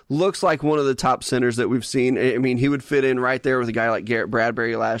name, looks like one of the top centers that we've seen. I mean, he would fit in right there with a guy like Garrett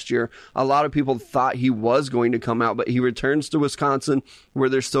Bradbury last year. A lot of people thought he was going to come out, but he returns to Wisconsin where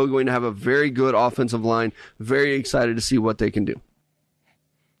they're still going to have a very good offensive line. Very excited to see what they can do.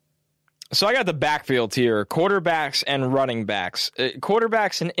 So I got the backfield here, quarterbacks and running backs.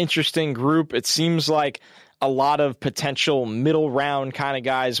 Quarterbacks, an interesting group. It seems like a lot of potential middle round kind of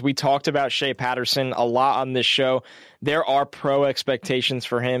guys. We talked about Shea Patterson a lot on this show. There are pro expectations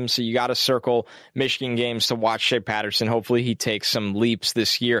for him, so you got to circle Michigan games to watch Shea Patterson. Hopefully he takes some leaps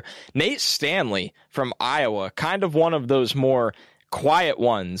this year. Nate Stanley from Iowa, kind of one of those more quiet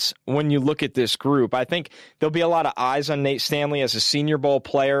ones when you look at this group. I think there'll be a lot of eyes on Nate Stanley as a Senior Bowl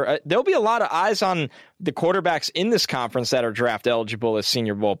player. There'll be a lot of eyes on the quarterbacks in this conference that are draft eligible as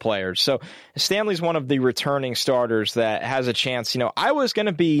Senior Bowl players. So Stanley's one of the returning starters that has a chance. Iowa's going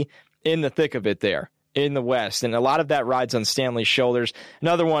to be in the thick of it there in the West, and a lot of that rides on Stanley's shoulders.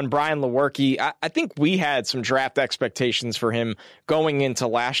 Another one, Brian Lewerke. I think we had some draft expectations for him going into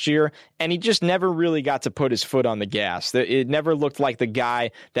last year, and he just never really got to put his foot on the gas. It never looked like the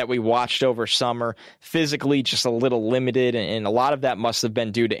guy that we watched over summer. Physically, just a little limited, and a lot of that must have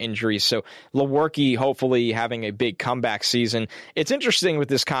been due to injuries. So Lewerke hopefully having a big comeback season. It's interesting with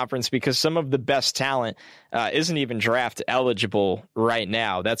this conference because some of the best talent isn't even draft eligible right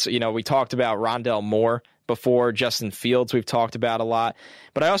now. That's, we talked about Rondell Moore before, Justin Fields we've talked about a lot.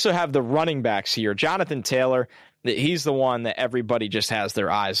 But I also have the running backs here. Jonathan Taylor, he's the one that everybody just has their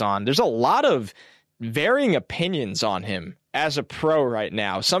eyes on. There's a lot of varying opinions on him as a pro right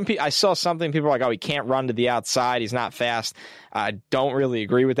now. I saw something, people are like, oh, he can't run to the outside, he's not fast. I don't really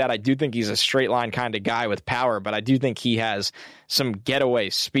agree with that. I do think he's a straight line kind of guy with power, but I do think he has some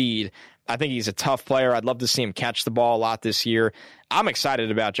getaway speed. I think he's a tough player. I'd love to see him catch the ball a lot this year. I'm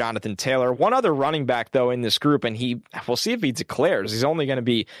excited about Jonathan Taylor. One other running back, though, in this group, and we'll see if he declares. He's only going to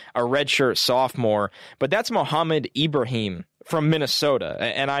be a redshirt sophomore, but that's Mohamed Ibrahim from Minnesota.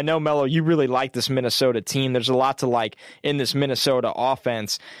 And I know, Mello, you really like this Minnesota team. There's a lot to like in this Minnesota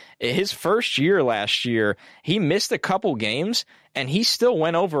offense. His first year last year, he missed a couple games, and he still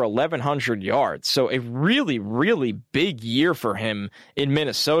went over 1,100 yards. So a really, really big year for him in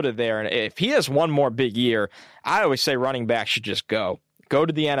Minnesota there. And if he has one more big year, I always say running back should just go. Go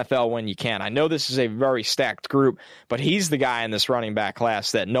to the NFL when you can. I know this is a very stacked group, but he's the guy in this running back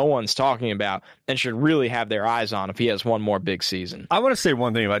class that no one's talking about and should really have their eyes on if he has one more big season. I want to say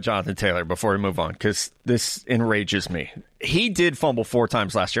one thing about Jonathan Taylor before we move on, because this enrages me. He did fumble 4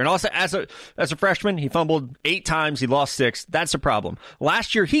 times last year. And also, as a freshman, he fumbled 8 times. He lost 6. That's a problem.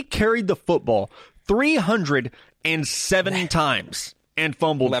 Last year, he carried the football 307 times. And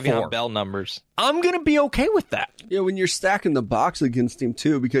fumbled 4. Le'Veon Bell numbers. I'm going to be okay with that. Yeah, when you're stacking the box against him,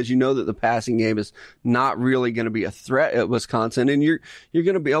 too, because you know that the passing game is not really going to be a threat at Wisconsin, and you're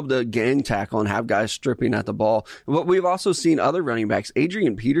going to be able to gang tackle and have guys stripping at the ball. But we've also seen other running backs.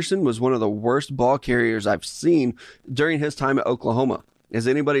 Adrian Peterson was one of the worst ball carriers I've seen during his time at Oklahoma. Is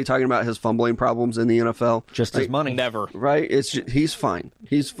anybody talking about his fumbling problems in the NFL? Just his money. Never. Right? He's fine.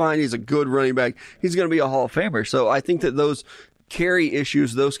 He's fine. He's a good running back. He's going to be a Hall of Famer. So I think that those carry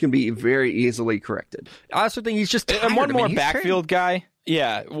issues, those can be very easily corrected. I also think he's just tired. And one more backfield guy.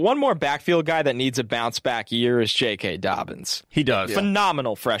 Yeah, one more backfield guy that needs a bounce back year is J.K. Dobbins. He does.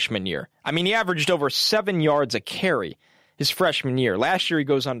 Phenomenal freshman year. I mean, he averaged over 7 yards a carry his freshman year. Last year, he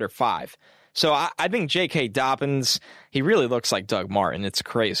goes under 5. So I think J.K. Dobbins, he really looks like Doug Martin. It's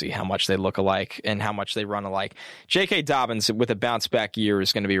crazy how much they look alike and how much they run alike. J.K. Dobbins, with a bounce-back year,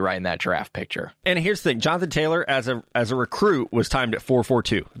 is going to be right in that draft picture. And here's the thing. Jonathan Taylor, as a recruit, was timed at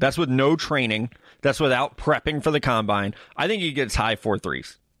 4.42. That's with no training. That's without prepping for the combine. I think he gets high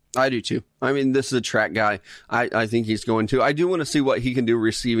 4.3s. I do too. I mean, this is a track guy. I think he's going to. I do want to see what he can do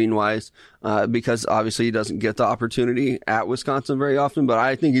receiving wise, because obviously he doesn't get the opportunity at Wisconsin very often, but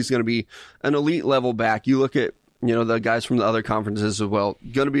I think he's going to be an elite level back. You look at, the guys from the other conferences as well,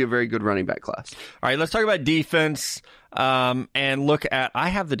 going to be a very good running back class. All right, let's talk about defense, and look at, I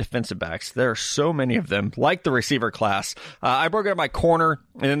have the defensive backs. There are so many of them, like the receiver class. I broke it up by corner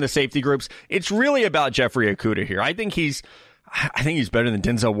and then the safety groups. It's really about Jeffrey Okudah here. I think he's better than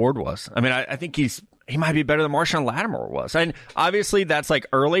Denzel Ward was. I mean, I think he might be better than Marshawn Lattimore was. And obviously that's like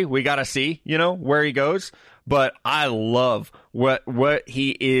early. We got to see, where he goes. But I love what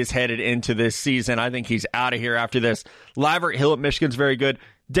he is headed into this season. I think he's out of here after this. Laverick Hill at Michigan's very good.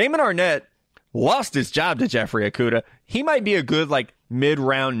 Damon Arnett lost his job to Jeffrey Okudah. He might be a good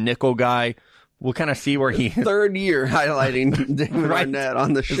mid-round nickel guy. We'll kind of see where he is. Third year highlighting Damon Arnett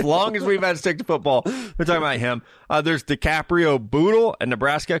on the show. As long as we've had stick to football, we're talking about him. There's DiCaprio Bootle at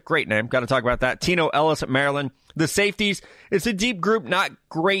Nebraska. Great name. Got to talk about that. Tino Ellis at Maryland. The safeties, it's a deep group, not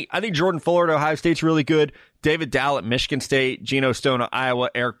great. I think Jordan Fuller at Ohio State's really good. David Dowell at Michigan State. Geno Stone at Iowa.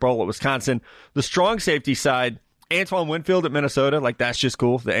 Eric Bowl at Wisconsin. The strong safety side, Antoine Winfield at Minnesota, like that's just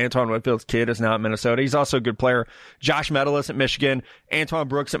cool. The Antoine Winfield's kid is now at Minnesota. He's also a good player. Josh Metellus at Michigan, Antoine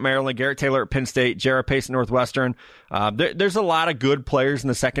Brooks at Maryland, Garrett Taylor at Penn State, Jarrett Pace at Northwestern. There's a lot of good players in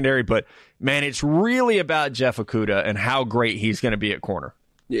the secondary, but man, it's really about Jeff Okudah and how great he's going to be at corner.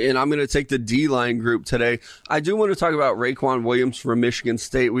 And I'm going to take the D-line group today. I do want to talk about Raekwon Williams from Michigan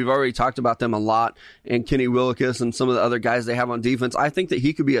State. We've already talked about them a lot, and Kenny Willekes and some of the other guys they have on defense. I think that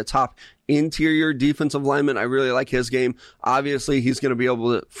he could be a top interior defensive lineman. I really like his game. Obviously, he's going to be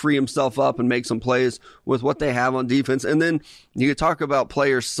able to free himself up and make some plays with what they have on defense. And then you could talk about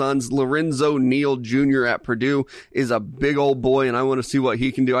players' sons. Lorenzo Neal Jr. at Purdue is a big old boy, and I want to see what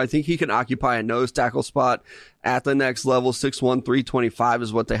he can do. I think he can occupy a nose tackle spot at the next level. 6'1", 325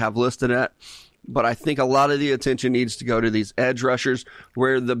 is what they have listed at. But I think a lot of the attention needs to go to these edge rushers,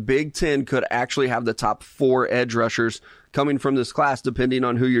 where the Big Ten could actually have the top 4 edge rushers coming from this class, depending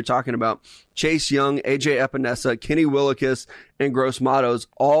on who you're talking about. Chase Young, AJ Epinesa, Kenny Willekes, and Gross Matos,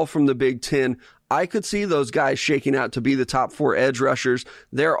 all from the Big Ten. I could see those guys shaking out to be the top 4 edge rushers.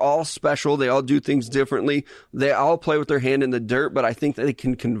 They're all special. They all do things differently. They all play with their hand in the dirt, but I think they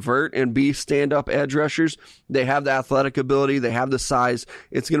can convert and be stand-up edge rushers. They have the athletic ability. They have the size.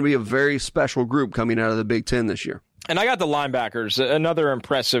 It's going to be a very special group coming out of the Big Ten this year. And I got the linebackers, another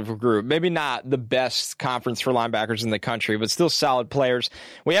impressive group. Maybe not the best conference for linebackers in the country, but still solid players.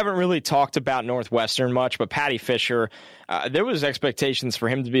 We haven't really talked about Northwestern much, but Patty Fisher, there was expectations for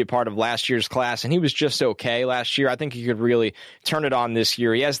him to be a part of last year's class, and he was just okay last year. I think he could really turn it on this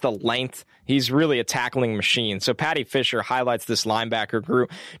year. He has the length. He's really a tackling machine. So Patty Fisher highlights this linebacker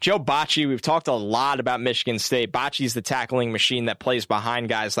group. Joe Bocci, we've talked a lot about Michigan State. Bocci's the tackling machine that plays behind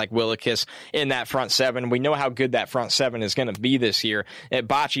guys like Willekes in that front seven. We know how good that front seven is going to be this year.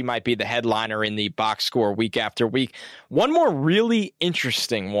 Bocci might be the headliner in the box score week after week. One more really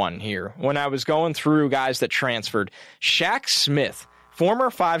interesting one here. When I was going through guys that transferred, Shaq Smith,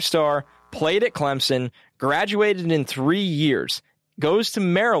 former 5-star, played at Clemson, graduated in 3 years, goes to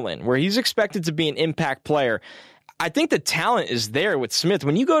Maryland, where he's expected to be an impact player. I think the talent is there with Smith.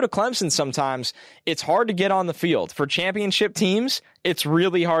 When you go to Clemson sometimes, it's hard to get on the field. For championship teams, it's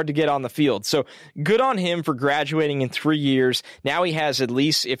really hard to get on the field. So good on him for graduating in 3 years. Now he has, at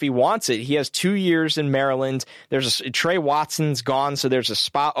least if he wants it, he has 2 years in Maryland. Trey Watson's gone, so there's a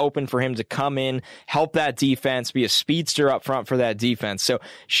spot open for him to come in, help that defense, be a speedster up front for that defense. So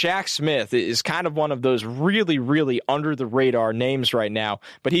Shaq Smith is kind of one of those really, really under-the-radar names right now,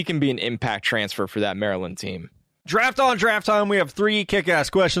 but he can be an impact transfer for that Maryland team. Draft on draft time. We have 3 kick-ass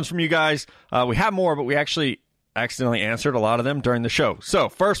questions from you guys. We have more, but we actually accidentally answered a lot of them during the show. So,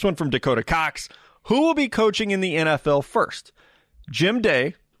 first one from Dakota Cox. Who will be coaching in the NFL first? Ryan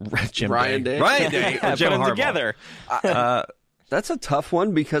Day, or Jim Put them together. That's a tough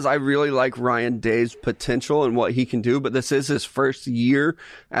one because I really like Ryan Day's potential and what he can do, but this is his first year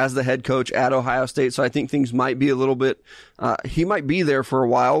as the head coach at Ohio State, so I think things might be a little bit, he might be there for a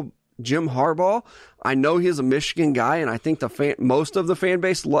while. Jim Harbaugh, I know he's a Michigan guy, and I think most of the fan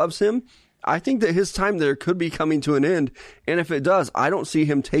base loves him. I think that his time there could be coming to an end, and if it does, I don't see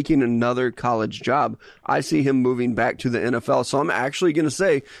him taking another college job. I see him moving back to the NFL, so I'm actually going to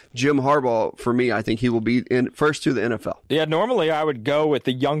say Jim Harbaugh, for me, I think he will be first to the NFL. Yeah, normally I would go with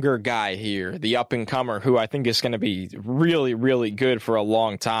the younger guy here, the up-and-comer, who I think is going to be really, really good for a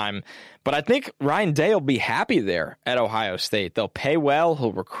long time. But I think Ryan Day will be happy there at Ohio State. They'll pay well,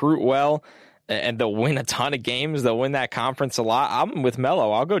 he'll recruit well, and they'll win a ton of games. They'll win that conference a lot. I'm with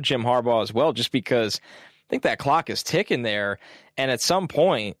Mello. I'll go Jim Harbaugh as well, just because I think that clock is ticking there. And at some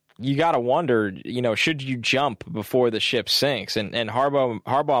point, you got to wonder, should you jump before the ship sinks? And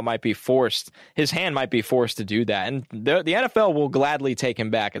Harbaugh might be forced, his hand might be forced to do that. And the NFL will gladly take him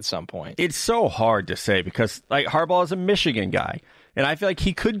back at some point. It's so hard to say because Harbaugh is a Michigan guy. And I feel like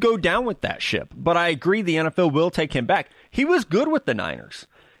he could go down with that ship. But I agree the NFL will take him back. He was good with the Niners.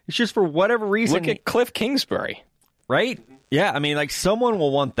 It's just for whatever reason. Look at Cliff Kingsbury. Right? Yeah, I mean, someone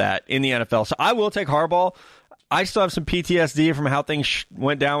will want that in the NFL. So I will take Harbaugh. I still have some PTSD from how things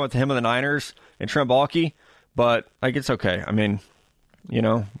went down with him and the Niners and Trent Baalke. But, it's okay. I mean,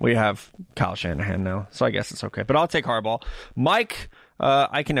 we have Kyle Shanahan now. So I guess it's okay. But I'll take Harbaugh. Mike,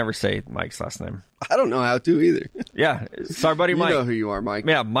 I can never say Mike's last name. I don't know how to either. Yeah. Sorry, buddy, Mike. You know who you are, Mike.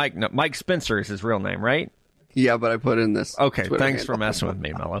 Yeah, Mike. No, Mike Spencer is his real name, right? Yeah, but I put in this. Okay, Twitter thanks handle. for messing with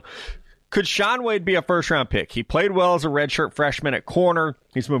me, Mello. Could Shaun Wade be a first-round pick? He played well as a redshirt freshman at corner.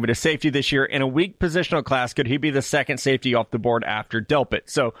 He's moving to safety this year. In a weak positional class, could he be the second safety off the board after Delpit?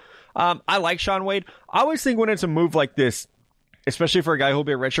 So I like Shaun Wade. I always think when it's a move like this, especially for a guy who'll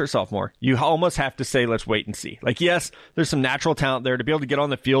be a redshirt sophomore. You almost have to say, let's wait and see. Like, yes, there's some natural talent there. To be able to get on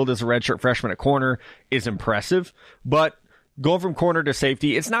the field as a redshirt freshman at corner is impressive, but going from corner to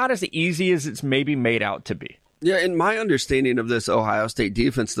safety, it's not as easy as it's maybe made out to be. Yeah, and my understanding of this Ohio State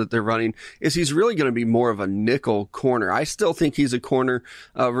defense that they're running is he's really going to be more of a nickel corner. I still think he's a corner,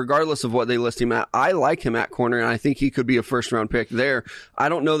 regardless of what they list him at. I like him at corner, and I think he could be a first-round pick there. I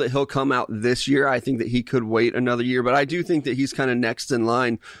don't know that he'll come out this year. I think that he could wait another year, but I do think that he's kind of next in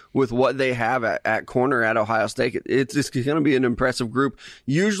line with what they have at corner at Ohio State. It's just going to be an impressive group.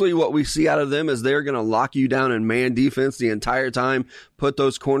 Usually what we see out of them is they're going to lock you down in man defense the entire time, put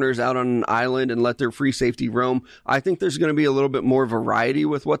those corners out on an island, and let their free safety roam. I think there's going to be a little bit more variety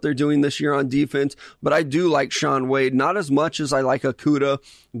with what they're doing this year on defense, but I do like Shaun Wade, not as much as I like Okudah,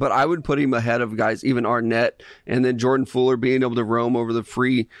 but I would put him ahead of guys, even Arnett, and then Jordan Fuller being able to roam over the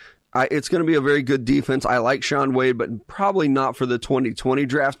free. It's going to be a very good defense. I like Shaun Wade, but probably not for the 2020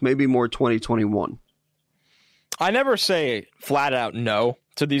 draft, maybe more 2021. I never say flat out no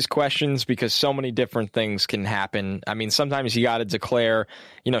to these questions because so many different things can happen. I mean, sometimes you got to declare,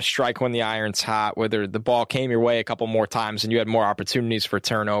 strike when the iron's hot, whether the ball came your way a couple more times and you had more opportunities for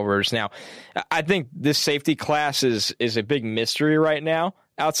turnovers. Now, I think this safety class is a big mystery right now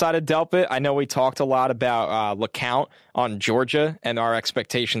outside of Delpit. I know we talked a lot about LeCount on Georgia and our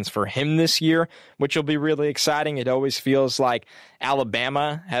expectations for him this year, which will be really exciting. It always feels like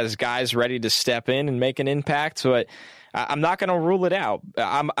Alabama has guys ready to step in and make an impact, but I'm not going to rule it out.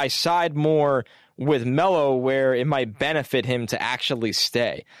 I side more with Melo where it might benefit him to actually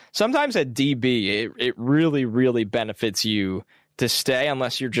stay. Sometimes at DB, it really, really benefits you to stay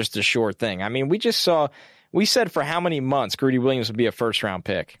unless you're just a sure thing. I mean, we said for how many months Greedy Williams would be a first-round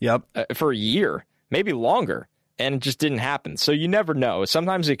pick? Yep. For a year, maybe longer, and it just didn't happen. So you never know.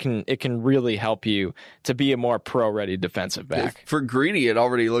 Sometimes it can really help you to be a more pro-ready defensive back. For Greedy, it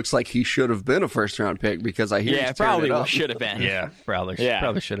already looks like he should have been a first-round pick because I hear he's probably it up. should have been. Probably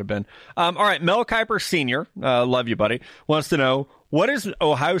should have been. All right, Mel Kiper Sr., love you, buddy, wants to know, what is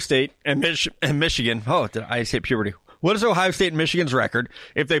Ohio State and Michigan? Oh, did I hit puberty? What is Ohio State and Michigan's record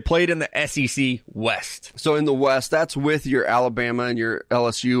if they played in the SEC West? So in the West, that's with your Alabama and your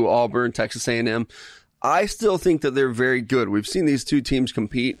LSU, Auburn, Texas A&M. I still think that they're very good. We've seen these two teams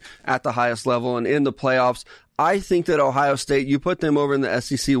compete at the highest level and in the playoffs. I think that Ohio State, you put them over in the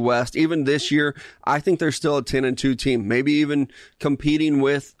SEC West, even this year, I think they're still a 10-2 team, maybe even competing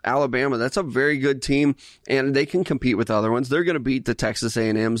with Alabama. That's a very good team, and they can compete with other ones. They're going to beat the Texas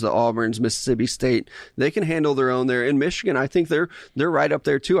A&Ms, the Auburns, Mississippi State. They can handle their own there. In Michigan, I think they're right up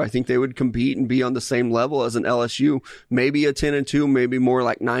there too. I think they would compete and be on the same level as an LSU, maybe a 10-2, maybe more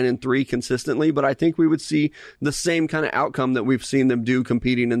like 9-3 consistently, but I think we would see the same kind of outcome that we've seen them do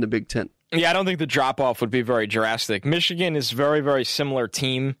competing in the Big Ten. Yeah, I don't think the drop-off would be very drastic. Michigan is very, very similar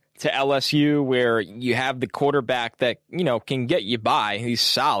team to LSU where you have the quarterback that, can get you by. He's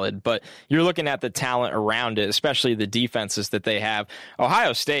solid, but you're looking at the talent around it, especially the defenses that they have.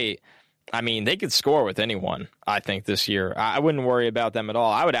 Ohio State, I mean, they could score with anyone, I think, this year. I wouldn't worry about them at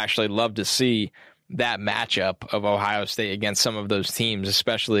all. I would actually love to see that matchup of Ohio State against some of those teams,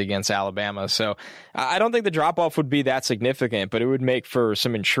 especially against Alabama. So I don't think the drop-off would be that significant, but it would make for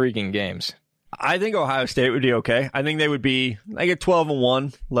some intriguing games. I think Ohio State would be okay. I think they would be like a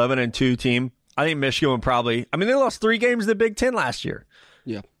 12-1, 11-2 team. I think Michigan would probably, they lost 3 games in the Big Ten last year.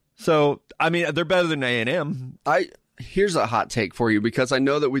 Yeah. So, they're better than A&M. Here's a hot take for you because I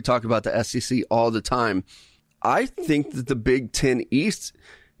know that we talk about the SEC all the time. I think that the Big Ten East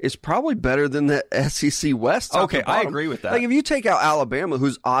is probably better than the SEC West. Okay, I agree with that. Like if you take out Alabama,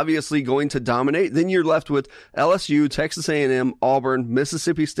 who's obviously going to dominate, then you're left with LSU, Texas A&M, Auburn,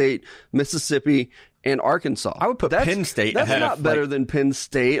 Mississippi State, Mississippi, and Arkansas. I would put Penn State ahead. That's not better than Penn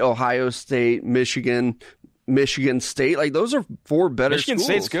State, Ohio State, Michigan State. Like those are 4 better Michigan schools.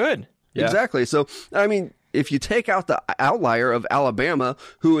 State's good. Yeah. Exactly. So, if you take out the outlier of Alabama,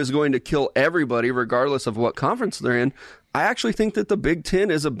 who is going to kill everybody regardless of what conference they're in, I actually think that the Big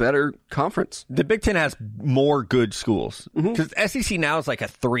Ten is a better conference. The Big Ten has more good schools because SEC now is like a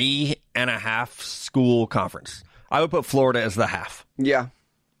 3.5 school conference. I would put Florida as the half. Yeah.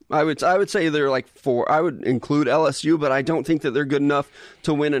 I would say they're like 4. I would include LSU, but I don't think that they're good enough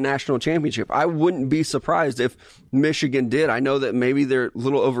to win a national championship. I wouldn't be surprised if Michigan did. I know that maybe they're a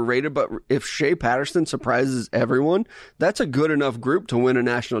little overrated, but if Shea Patterson surprises everyone, that's a good enough group to win a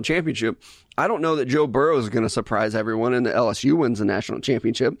national championship. I don't know that Joe Burrow is going to surprise everyone and the LSU wins the national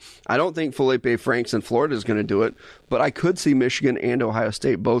championship. I don't think Felipe Franks in Florida is going to do it, but I could see Michigan and Ohio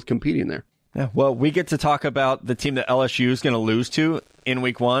State both competing there. Yeah, well, we get to talk about the team that LSU is going to lose to in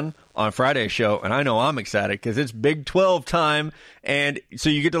week 1 on Friday's show, and I know I'm excited because it's Big 12 time, and so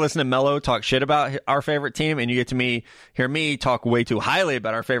you get to listen to Mello talk shit about our favorite team, and you get to hear me talk way too highly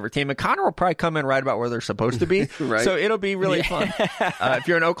about our favorite team, and Connor will probably come in right about where they're supposed to be, right. So it'll be really fun. If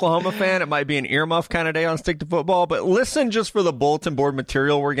you're an Oklahoma fan, it might be an earmuff kind of day on Stick to Football, but listen just for the bulletin board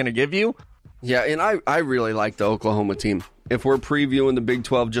material we're going to give you. Yeah, and I really like the Oklahoma team. If we're previewing the Big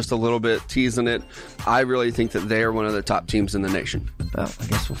 12 just a little bit, teasing it, I really think that they are one of the top teams in the nation. Well, I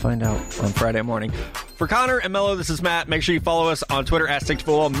guess we'll find out on Friday morning. For Connor and Mello, this is Matt. Make sure you follow us on Twitter at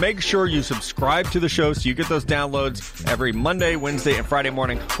 @StickToFootball. Make sure you subscribe to the show so you get those downloads every Monday, Wednesday, and Friday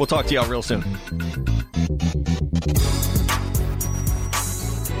morning. We'll talk to y'all real soon.